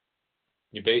judge.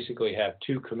 You basically have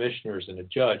two commissioners and a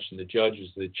judge, and the judge is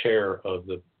the chair of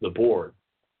the board.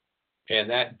 And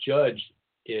that judge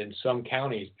in some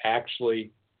counties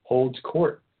actually holds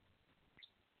court.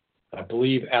 I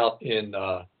believe out in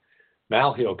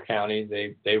Malheo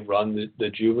County, they run the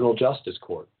juvenile justice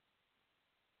court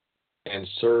and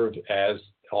serve as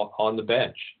on the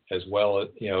bench as well as,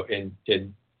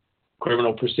 in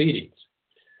criminal proceedings.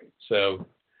 So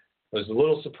I was a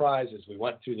little surprised as we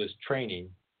went through this training,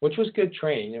 which was good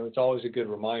training. It's always a good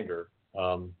reminder.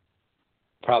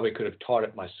 probably could have taught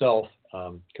it myself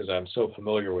because I'm so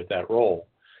familiar with that role.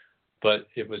 But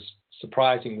it was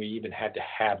surprising we even had to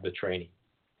have the training,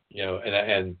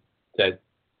 and that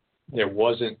there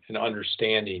wasn't an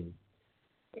understanding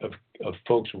of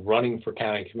folks running for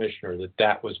county commissioner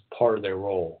that was part of their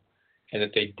role, and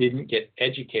that they didn't get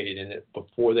educated in it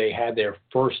before they had their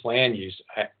first land use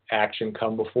action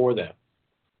come before them.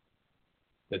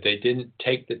 That they didn't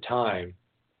take the time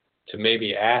to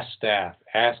maybe ask staff,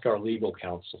 ask our legal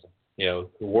counsel, who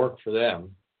work for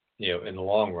them, in the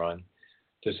long run,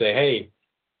 to say, hey,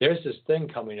 there's this thing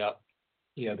coming up,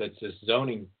 that's this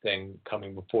zoning thing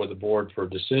coming before the board for a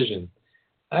decision.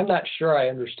 I'm not sure I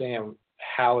understand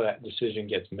how that decision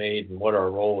gets made and what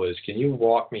our role is. Can you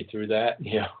walk me through that?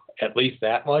 At least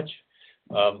that much.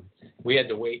 We had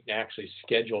to wait and actually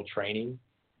schedule training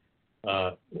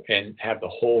and have the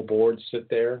whole board sit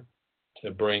there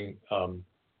to bring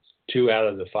 2 out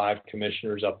of the 5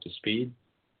 commissioners up to speed.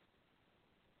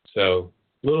 So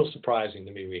a little surprising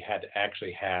to me we had to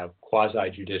actually have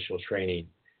quasi-judicial training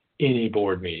in a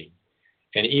board meeting.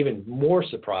 And even more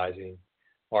surprising,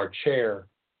 our chair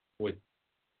with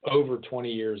over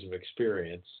 20 years of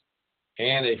experience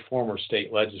and a former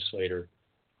state legislator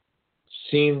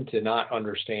seemed to not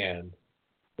understand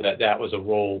that was a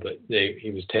role that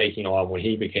he was taking on when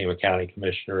he became a county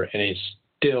commissioner, and he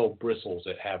still bristles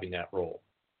at having that role.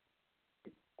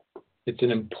 It's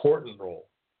an important role,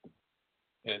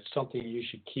 and it's something you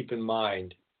should keep in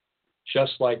mind,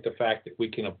 just like the fact that we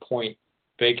can appoint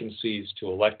vacancies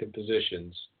to elected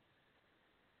positions.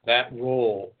 That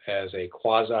role as a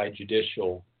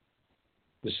quasi-judicial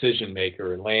decision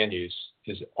maker in land use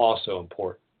is also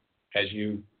important as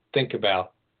you think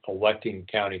about electing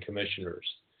county commissioners,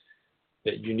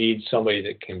 that you need somebody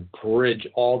that can bridge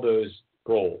all those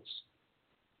roles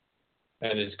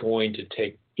and is going to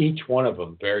take each one of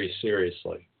them very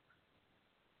seriously.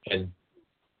 And,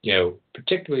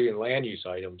 particularly in land use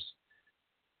items,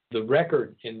 the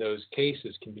record in those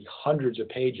cases can be hundreds of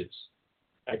pages.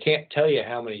 I can't tell you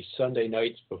how many Sunday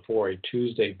nights before a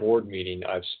Tuesday board meeting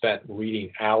I've spent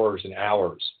reading hours and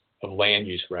hours of land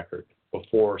use record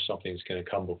before something's going to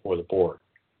come before the board.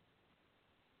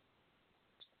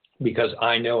 Because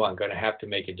I know I'm going to have to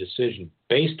make a decision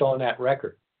based on that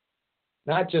record,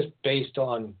 not just based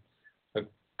on a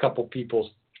couple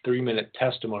people's 3-minute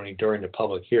testimony during the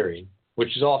public hearing,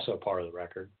 which is also part of the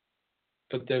record,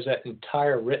 but there's that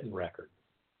entire written record,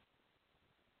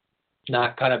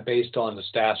 not kind of based on the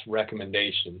staff's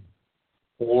recommendation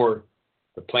or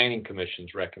the planning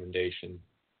commission's recommendation.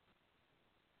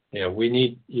 You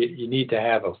need to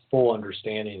have a full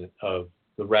understanding of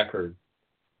the record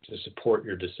to support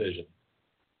your decision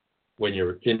when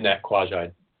you're in that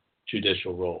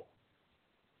quasi-judicial role.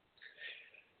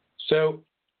 So,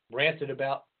 ranted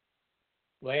about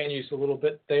land use a little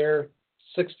bit there.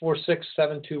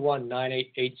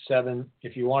 646-721-9887.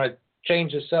 If you want to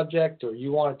change the subject or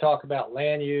you want to talk about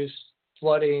land use,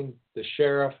 flooding, the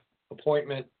sheriff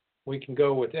appointment, we can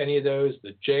go with any of those.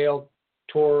 The jail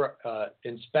tour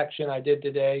inspection I did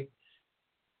today,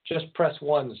 just press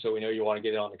 1 so we know you want to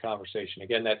get in on the conversation.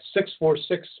 Again, that's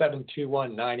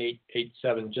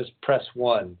 646-721-9887. Just press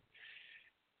 1.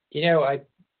 I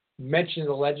mentioned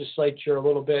the legislature a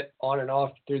little bit on and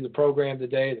off through the program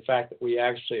today, the fact that we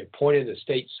actually appointed a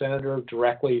state senator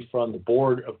directly from the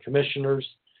Board of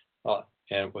Commissioners, and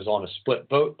it was on a split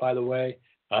vote, by the way.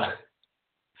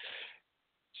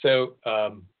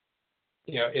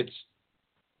 It's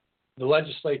the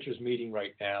legislature's meeting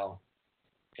right now,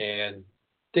 and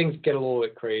things get a little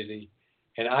bit crazy.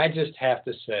 And I just have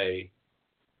to say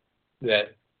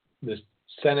that the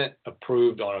Senate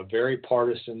approved on a very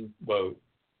partisan vote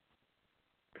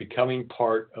becoming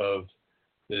part of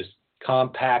this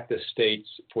compact of states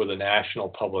for the national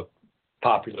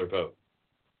popular vote.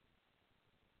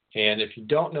 And if you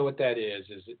don't know what that is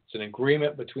it's an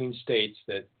agreement between states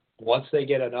that once they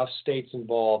get enough states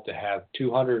involved to have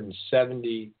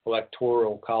 270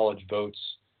 electoral college votes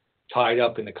tied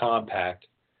up in the compact,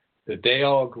 that they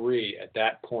all agree at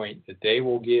that point that they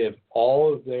will give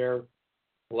all of their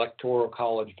electoral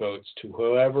college votes to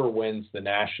whoever wins the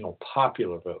national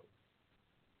popular vote.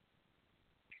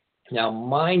 Now,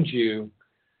 mind you,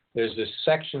 there's this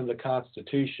section of the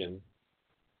Constitution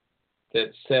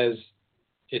that says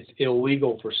it's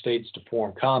illegal for states to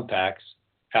form compacts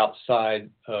outside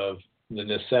of the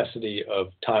necessity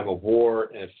of time of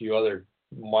war and a few other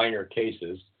minor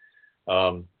cases.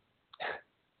 So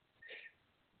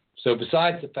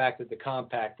besides the fact that the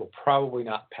compact will probably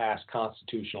not pass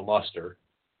constitutional muster,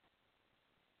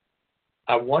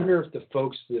 I wonder if the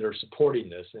folks that are supporting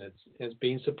this, and it's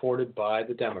being supported by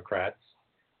the Democrats,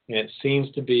 And it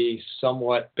seems to be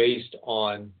somewhat based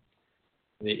on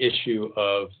the issue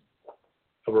of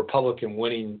a Republican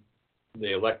winning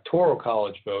the Electoral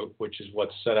College vote, which is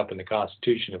what's set up in the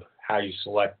Constitution of how you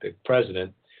select the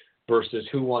president, versus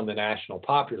who won the national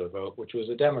popular vote, which was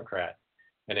a Democrat.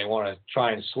 And they want to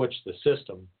try and switch the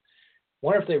system.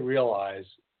 Wonder if they realize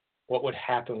what would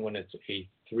happen when it's a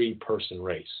three-person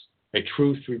race, a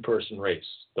true three-person race.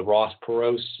 The Ross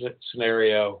Perot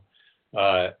scenario,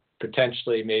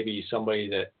 potentially maybe somebody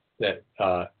that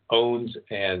owns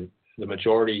and the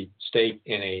majority stake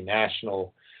in a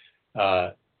national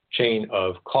chain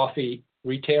of coffee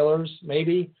retailers,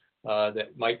 maybe,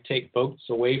 that might take votes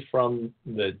away from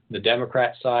the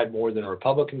Democrat side more than the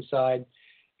Republican side.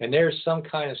 And there's some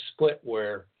kind of split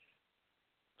where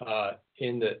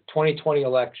in the 2020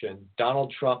 election,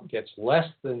 Donald Trump gets less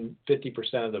than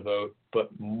 50% of the vote, but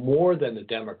more than the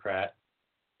Democrat,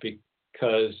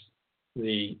 because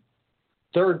the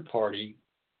third party,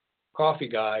 coffee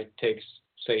guy, takes,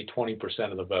 say,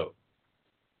 20% of the vote.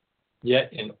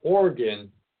 Yet in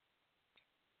Oregon,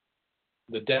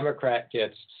 the Democrat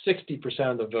gets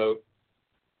 60% of the vote.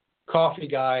 Coffee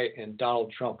guy and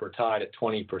Donald Trump are tied at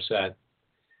 20%.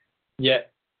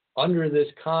 Yet under this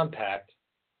compact,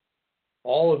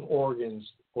 all of Oregon's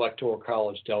Electoral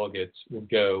College delegates would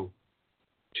go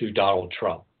to Donald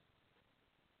Trump.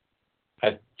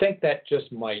 I think that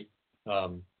just might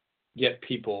get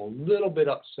people a little bit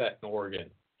upset in Oregon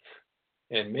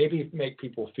and maybe make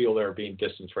people feel they're being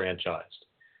disenfranchised.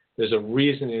 There's a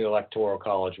reason the Electoral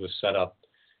College was set up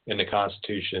in the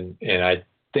Constitution, and I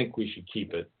think we should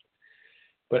keep it.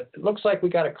 But it looks like we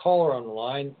got a caller on the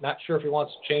line. Not sure if he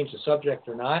wants to change the subject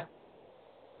or not.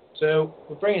 So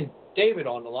we're bringing David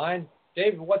on the line.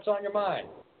 David, what's on your mind?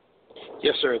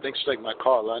 Yes, sir. Thanks for taking my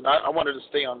call. And I wanted to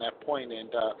stay on that point,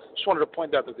 and just wanted to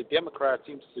point out that the Democrats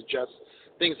seem to suggest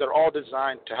things that are all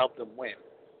designed to help them win.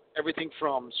 Everything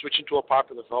from switching to a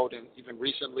popular vote and even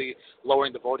recently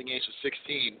lowering the voting age to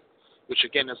 16, which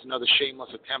again is another shameless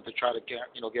attempt to try to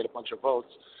get a bunch of votes.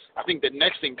 I think the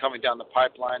next thing coming down the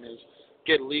pipeline is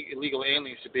get illegal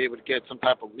aliens to be able to get some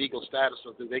type of legal status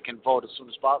so that they can vote as soon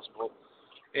as possible.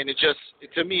 And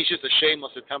to me, it's just a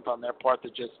shameless attempt on their part to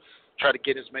just try to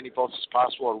get as many votes as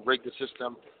possible or rig the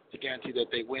system to guarantee that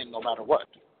they win no matter what.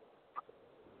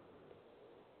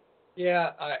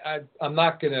 Yeah, I'm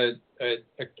not going to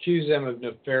accuse them of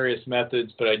nefarious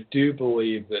methods, but I do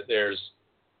believe that there's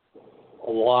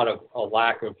a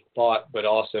lack of thought, but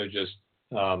also just,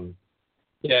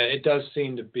 it does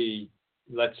seem to be,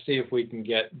 let's see if we can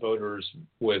get voters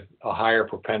with a higher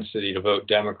propensity to vote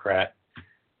Democrat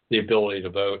the ability to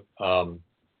vote.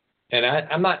 And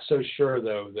I'm not so sure,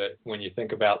 though, that when you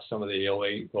think about some of the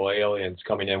illegal aliens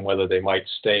coming in, whether they might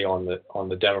stay on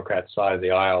the Democrat side of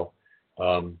the aisle,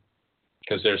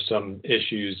 because there's some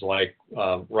issues like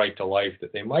right to life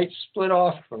that they might split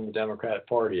off from the Democratic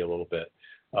Party a little bit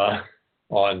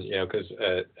because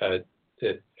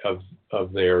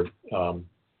of their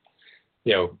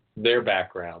their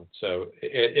background. So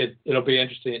it'll be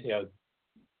interesting.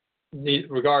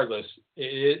 Regardless,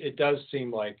 it does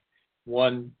seem like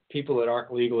people that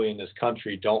aren't legally in this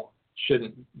country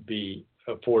shouldn't be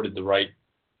afforded the right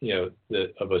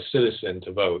of a citizen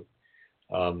to vote.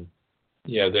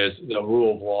 There's the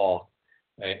rule of law,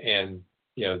 and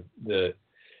the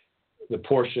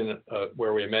portion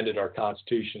where we amended our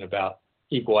Constitution about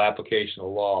equal application of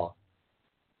law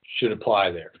should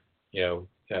apply there.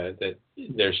 That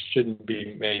there shouldn't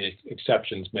be many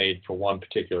exceptions made for one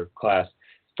particular class.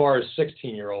 As far as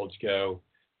 16-year-olds go,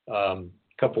 a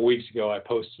couple weeks ago I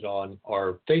posted on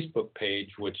our Facebook page,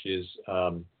 which is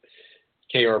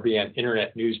KRBN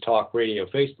Internet News Talk Radio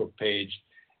Facebook page,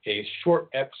 a short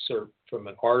excerpt from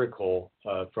an article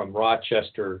from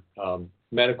Rochester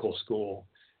Medical School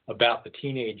about the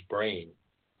teenage brain,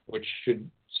 which should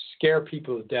scare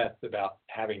people to death about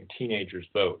having teenagers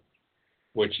vote,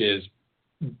 which is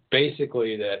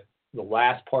basically that the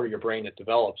last part of your brain that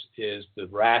develops is the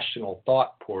rational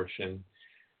thought portion,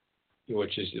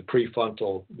 which is the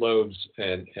prefrontal lobes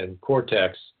and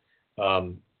cortex,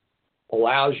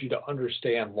 allows you to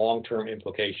understand long-term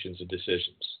implications of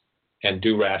decisions and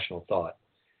do rational thought.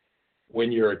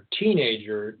 When you're a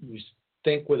teenager, you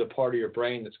think with a part of your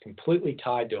brain that's completely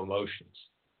tied to emotions,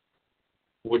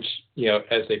 which,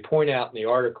 as they point out in the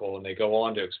article, and they go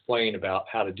on to explain about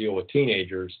how to deal with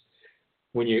teenagers,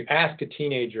 when you ask a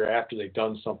teenager after they've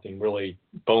done something really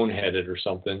boneheaded or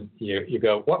something, you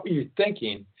go, "What were you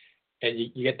thinking?" And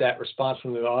you get that response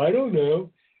from them, "I don't know."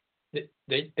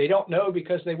 They don't know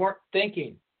because they weren't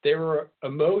thinking. They were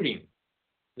emoting.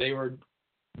 They were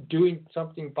doing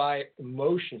something by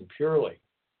emotion purely.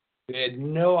 They had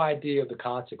no idea of the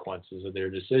consequences of their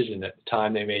decision at the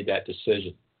time they made that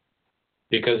decision,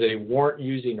 because they weren't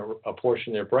using a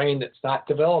portion of their brain that's not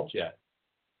developed yet,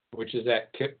 which is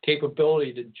that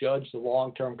capability to judge the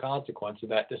long-term consequence of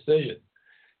that decision.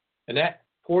 And that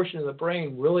portion of the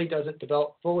brain really doesn't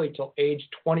develop fully till age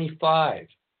 25.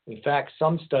 In fact,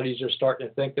 some studies are starting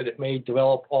to think that it may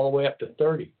develop all the way up to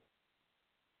 30.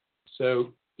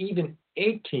 So even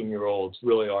 18-year-olds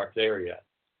really aren't there yet,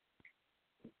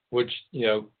 which,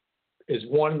 is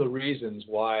one of the reasons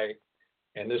why,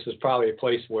 and this is probably a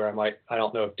place where I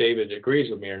don't know if David agrees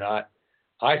with me or not,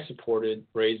 I supported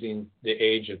raising the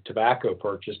age of tobacco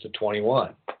purchase to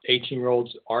 21.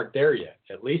 18-year-olds aren't there yet.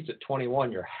 At least at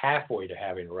 21, you're halfway to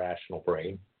having a rational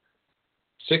brain.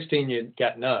 16, you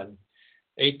got none.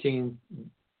 18,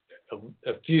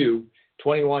 a few.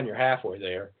 21, you're halfway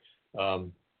there.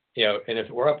 And if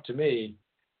it were up to me,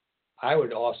 I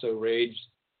would also raise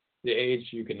the age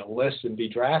you can enlist and be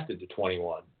drafted to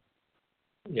 21.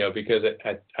 Because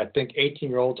I think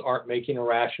 18-year-olds aren't making a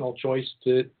rational choice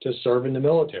to serve in the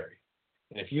military.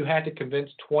 And if you had to convince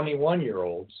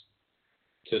 21-year-olds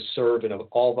to serve in an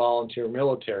all-volunteer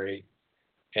military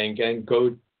and then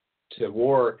go to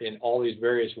war in all these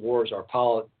various wars our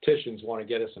politicians want to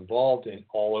get us involved in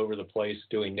all over the place,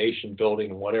 doing nation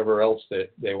building and whatever else that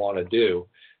they want to do,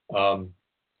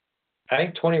 I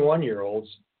think 21-year-olds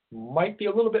might be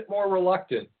a little bit more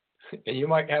reluctant, and you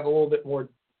might have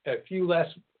a few less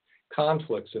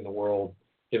conflicts in the world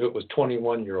if it was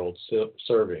 21-year-olds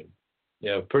serving.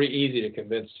 Pretty easy to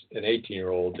convince an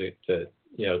 18-year-old to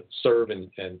serve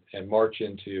and march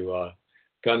into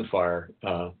gunfire.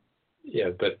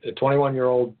 But a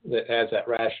 21-year-old that has that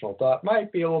rational thought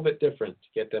might be a little bit different to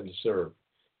get them to serve,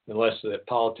 unless the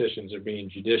politicians are being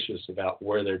judicious about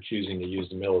where they're choosing to use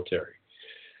the military.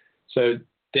 So,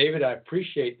 David, I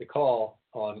appreciate the call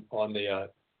on the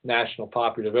national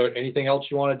popular vote. Anything else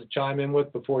you wanted to chime in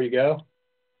with before you go?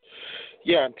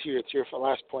 Yeah, and to your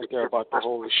last point there about the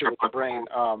whole issue with the brain,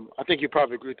 I think you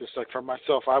probably agree with this. Like for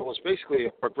myself, I was basically a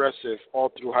progressive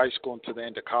all through high school and to the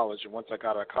end of college. And once I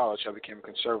got out of college, I became a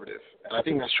conservative. And I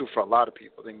think that's true for a lot of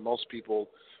people. I think most people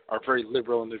are very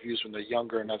liberal in their views when they're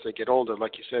younger. And as they get older,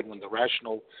 like you said, when the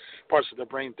rational parts of their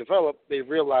brain develop, they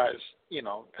realize,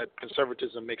 that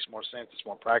conservatism makes more sense. It's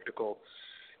more practical.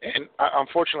 And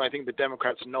unfortunately, I think the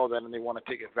Democrats know that and they want to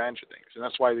take advantage of things. And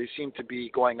that's why they seem to be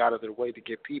going out of their way to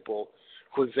get people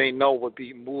who they know would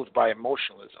be moved by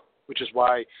emotionalism, which is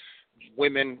why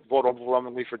women vote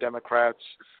overwhelmingly for Democrats,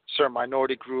 certain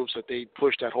minority groups that they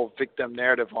push that whole victim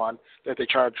narrative on, that they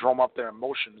try to drum up their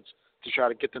emotions to try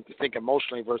to get them to think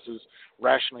emotionally versus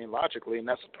rationally and logically, and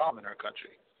that's the problem in our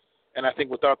country. And I think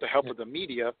without the help of the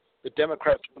media, the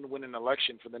Democrats wouldn't win an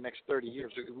election for the next 30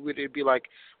 years. It'd be like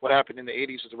what happened in the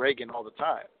 80s with Reagan all the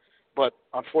time. But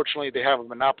unfortunately, they have a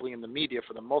monopoly in the media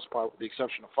for the most part, with the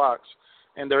exception of Fox,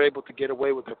 and they're able to get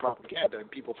away with their propaganda, and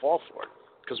people fall for it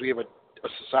because we have a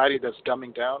society that's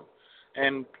dumbing down,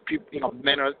 and people,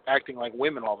 men are acting like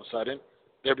women all of a sudden.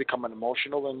 They're becoming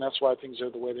emotional, and that's why things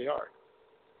are the way they are.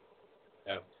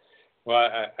 Yeah.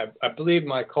 Well, I believe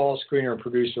my call screener and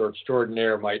producer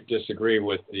extraordinaire might disagree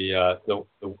with the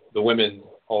women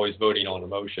always voting on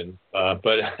emotion,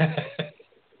 but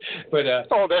that's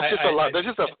just a lot. That's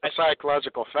just a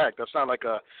psychological fact. That's not like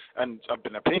an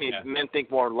opinion. Yeah. Men think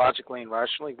more logically and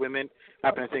rationally. Women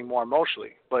happen to think more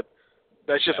emotionally. But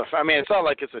that's just a fact. I mean, it's not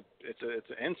like it's an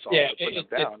insult. Yeah, to put them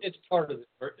down. It's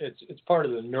part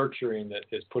of the nurturing that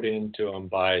is put into them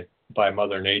by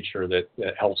Mother Nature that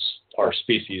helps our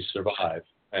species survive.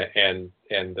 And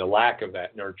the lack of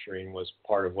that nurturing was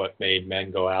part of what made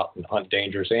men go out and hunt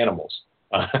dangerous animals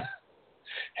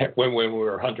when we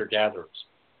were hunter-gatherers.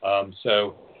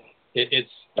 So it is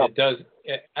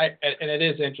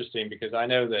interesting because I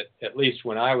know that at least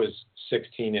when I was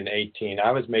 16 and 18,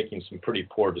 I was making some pretty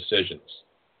poor decisions,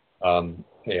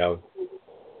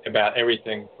 about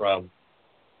everything from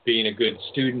being a good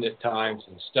student at times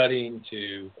and studying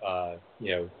to,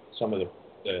 some of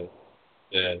the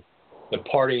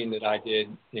partying that I did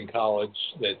in college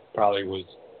that probably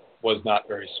was not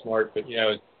very smart, but,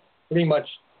 pretty much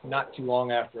not too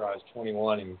long after I was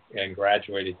 21 and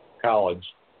graduated college,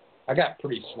 I got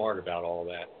pretty smart about all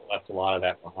that, left a lot of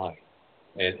that behind.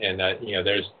 And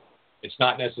it's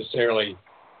not necessarily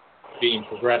being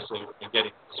progressive and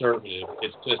getting conservative.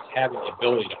 It's just having the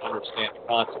ability to understand the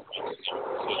consequences of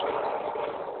your decisions.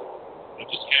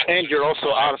 And you're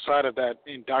also outside of that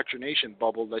indoctrination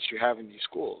bubble that you have in these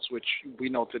schools, which we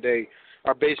know today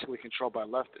are basically controlled by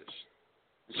leftists.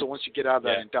 So once you get out of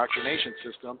that indoctrination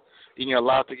system, then you're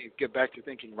allowed to get back to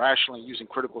thinking rationally, using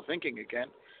critical thinking again,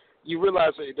 you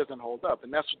realize that it doesn't hold up,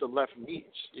 and that's what the left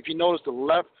needs. If you notice, the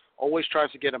left always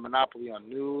tries to get a monopoly on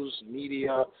news,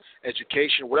 media,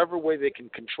 education, whatever way they can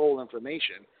control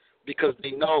information, because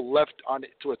they know left on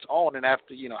it to its own and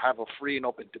after have a free and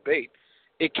open debate,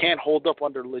 it can't hold up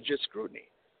under legit scrutiny.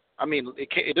 I mean,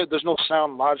 there's no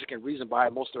sound logic and reason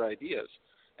behind most of their ideas,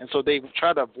 and so they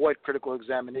try to avoid critical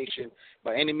examination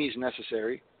by any means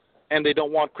necessary, and they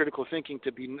don't want critical thinking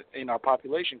to be in our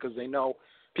population because they know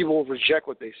people will reject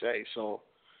what they say. So,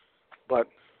 but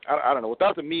I don't know.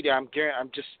 Without the media, I'm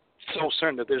just so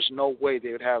certain that there's no way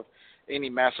they would have any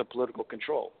massive political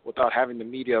control without having the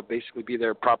media basically be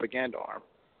their propaganda arm.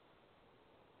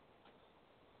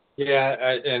 Yeah,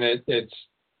 and it's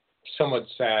somewhat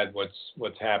sad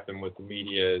what's happened with the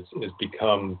media is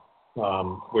become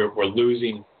we're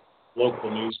losing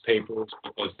local newspapers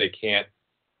because they can't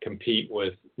compete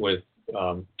with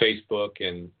Facebook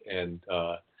and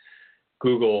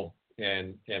Google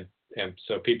and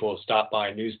so people stop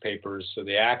buying newspapers. So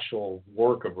the actual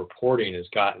work of reporting has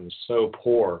gotten so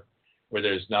poor, where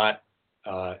there's not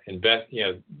the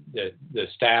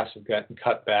staffs have gotten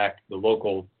cut back. The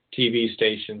local TV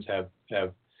stations have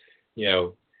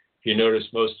if you notice,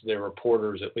 most of their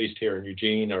reporters, at least here in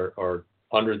Eugene, are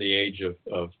under the age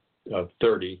of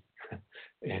 30.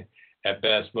 At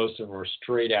best, most of them are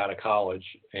straight out of college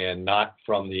and not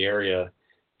from the area,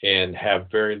 and have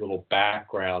very little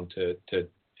background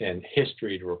and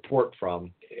history to report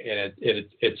from. And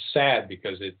it's sad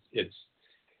because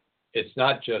it's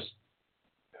not just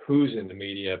who's in the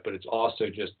media, but it's also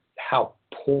just how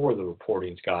poor the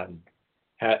reporting's gotten.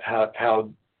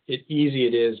 How easy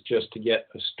it is just to get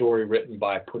a story written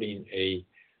by putting a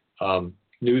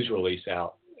news release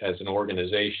out as an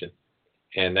organization,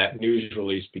 and that news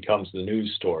release becomes the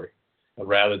news story,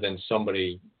 rather than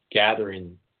somebody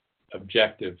gathering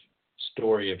objective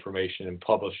story information and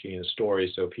publishing a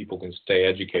story so people can stay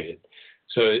educated.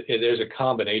 So there's a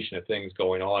combination of things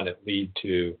going on that lead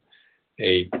to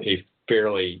a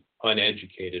fairly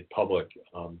uneducated public,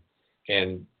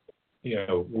 and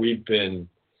we've been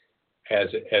as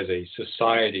a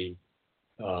society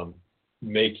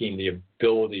making the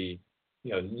ability.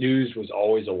 News was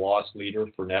always a lost leader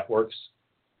for networks,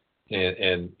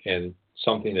 and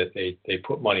something that they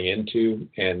put money into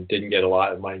and didn't get a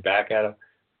lot of money back out of.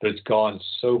 But it's gone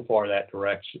so far that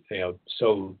direction,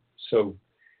 so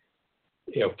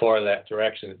far that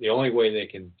direction that the only way they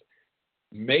can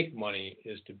make money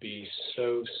is to be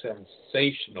so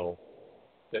sensational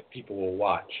that people will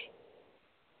watch.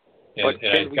 But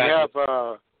can we have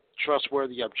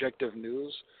trustworthy, objective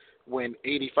news when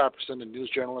 85% of news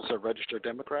journalists are registered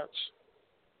Democrats?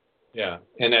 Yeah,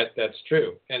 and that's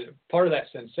true. And part of that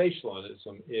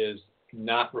sensationalism is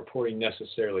not reporting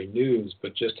necessarily news,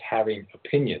 but just having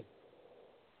opinion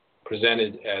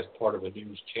presented as part of a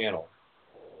news channel.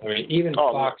 I mean, even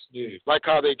Fox News. Like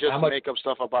how they just make up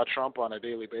stuff about Trump on a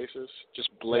daily basis, just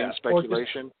blatant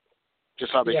speculation,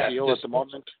 just how they feel at the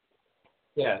moment.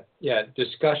 Yeah,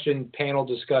 panel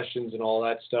discussions and all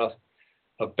that stuff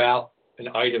about an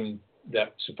item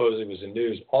that supposedly was in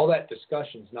news. All that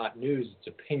discussion is not news, it's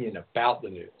opinion about the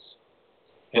news.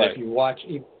 And if you watch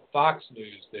Fox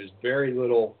News, there's very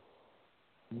little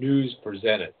news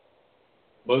presented.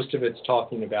 Most of it's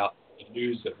talking about the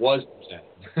news that was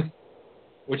presented,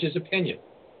 which is opinion.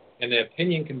 And the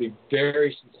opinion can be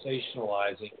very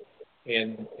sensationalizing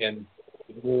and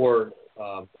the more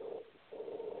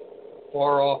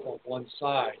far off on one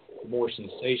side, the more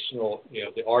sensational,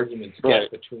 the arguments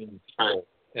get between people.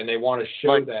 And they want to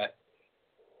show that,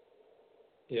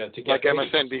 to get like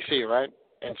MSNBC, right?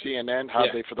 And CNN, how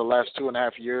they, for the last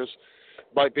 2.5 years,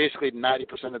 basically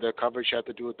 90% of their coverage had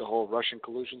to do with the whole Russian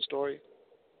collusion story,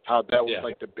 how that was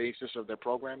like the basis of their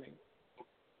programming.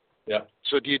 Yeah.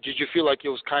 So did you feel like it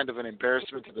was kind of an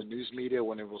embarrassment to the news media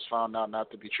when it was found out not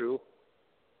to be true,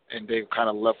 and they kind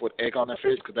of left with egg on their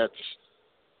face? Because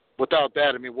without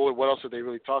that, I mean, what else did they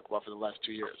really talk about for the last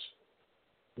 2 years?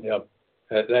 Yep,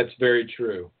 that's very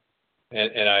true.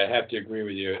 And I have to agree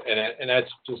with you. And that's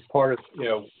just part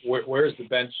of, where's the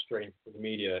bench strength for the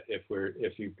media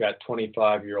if you've got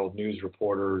 25-year-old news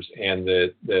reporters and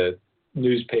the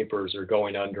newspapers are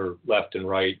going under left and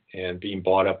right and being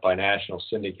bought up by national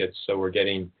syndicates. So we're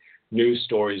getting news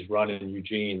stories run in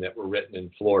Eugene that were written in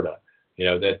Florida.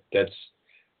 That's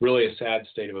really a sad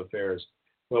state of affairs.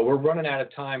 Well, we're running out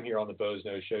of time here on the Boze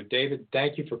Noze Show. David,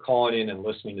 thank you for calling in and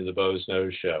listening to the Boze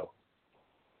Noze Show.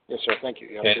 Yes, sir. Thank you.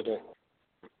 You have a good day.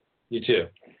 You too.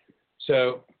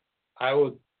 So I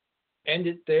will end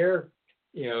it there.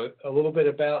 A little bit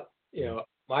about,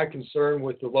 my concern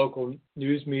with the local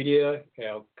news media,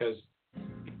 because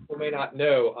people may not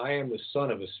know, I am the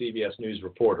son of a CBS News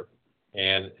reporter,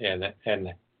 and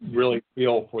really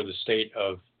feel for the state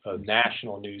of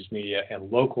national news media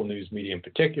and local news media in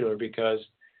particular, because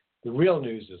the real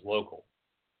news is local.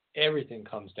 Everything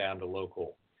comes down to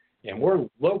local, and we're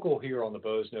local here on the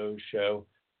Boze Noze Show.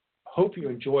 Hope you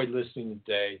enjoyed listening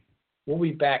today. We'll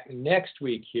be back next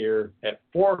week here at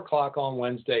 4 o'clock on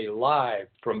Wednesday, live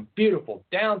from beautiful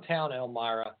downtown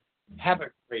Elmira. Have a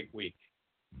great week.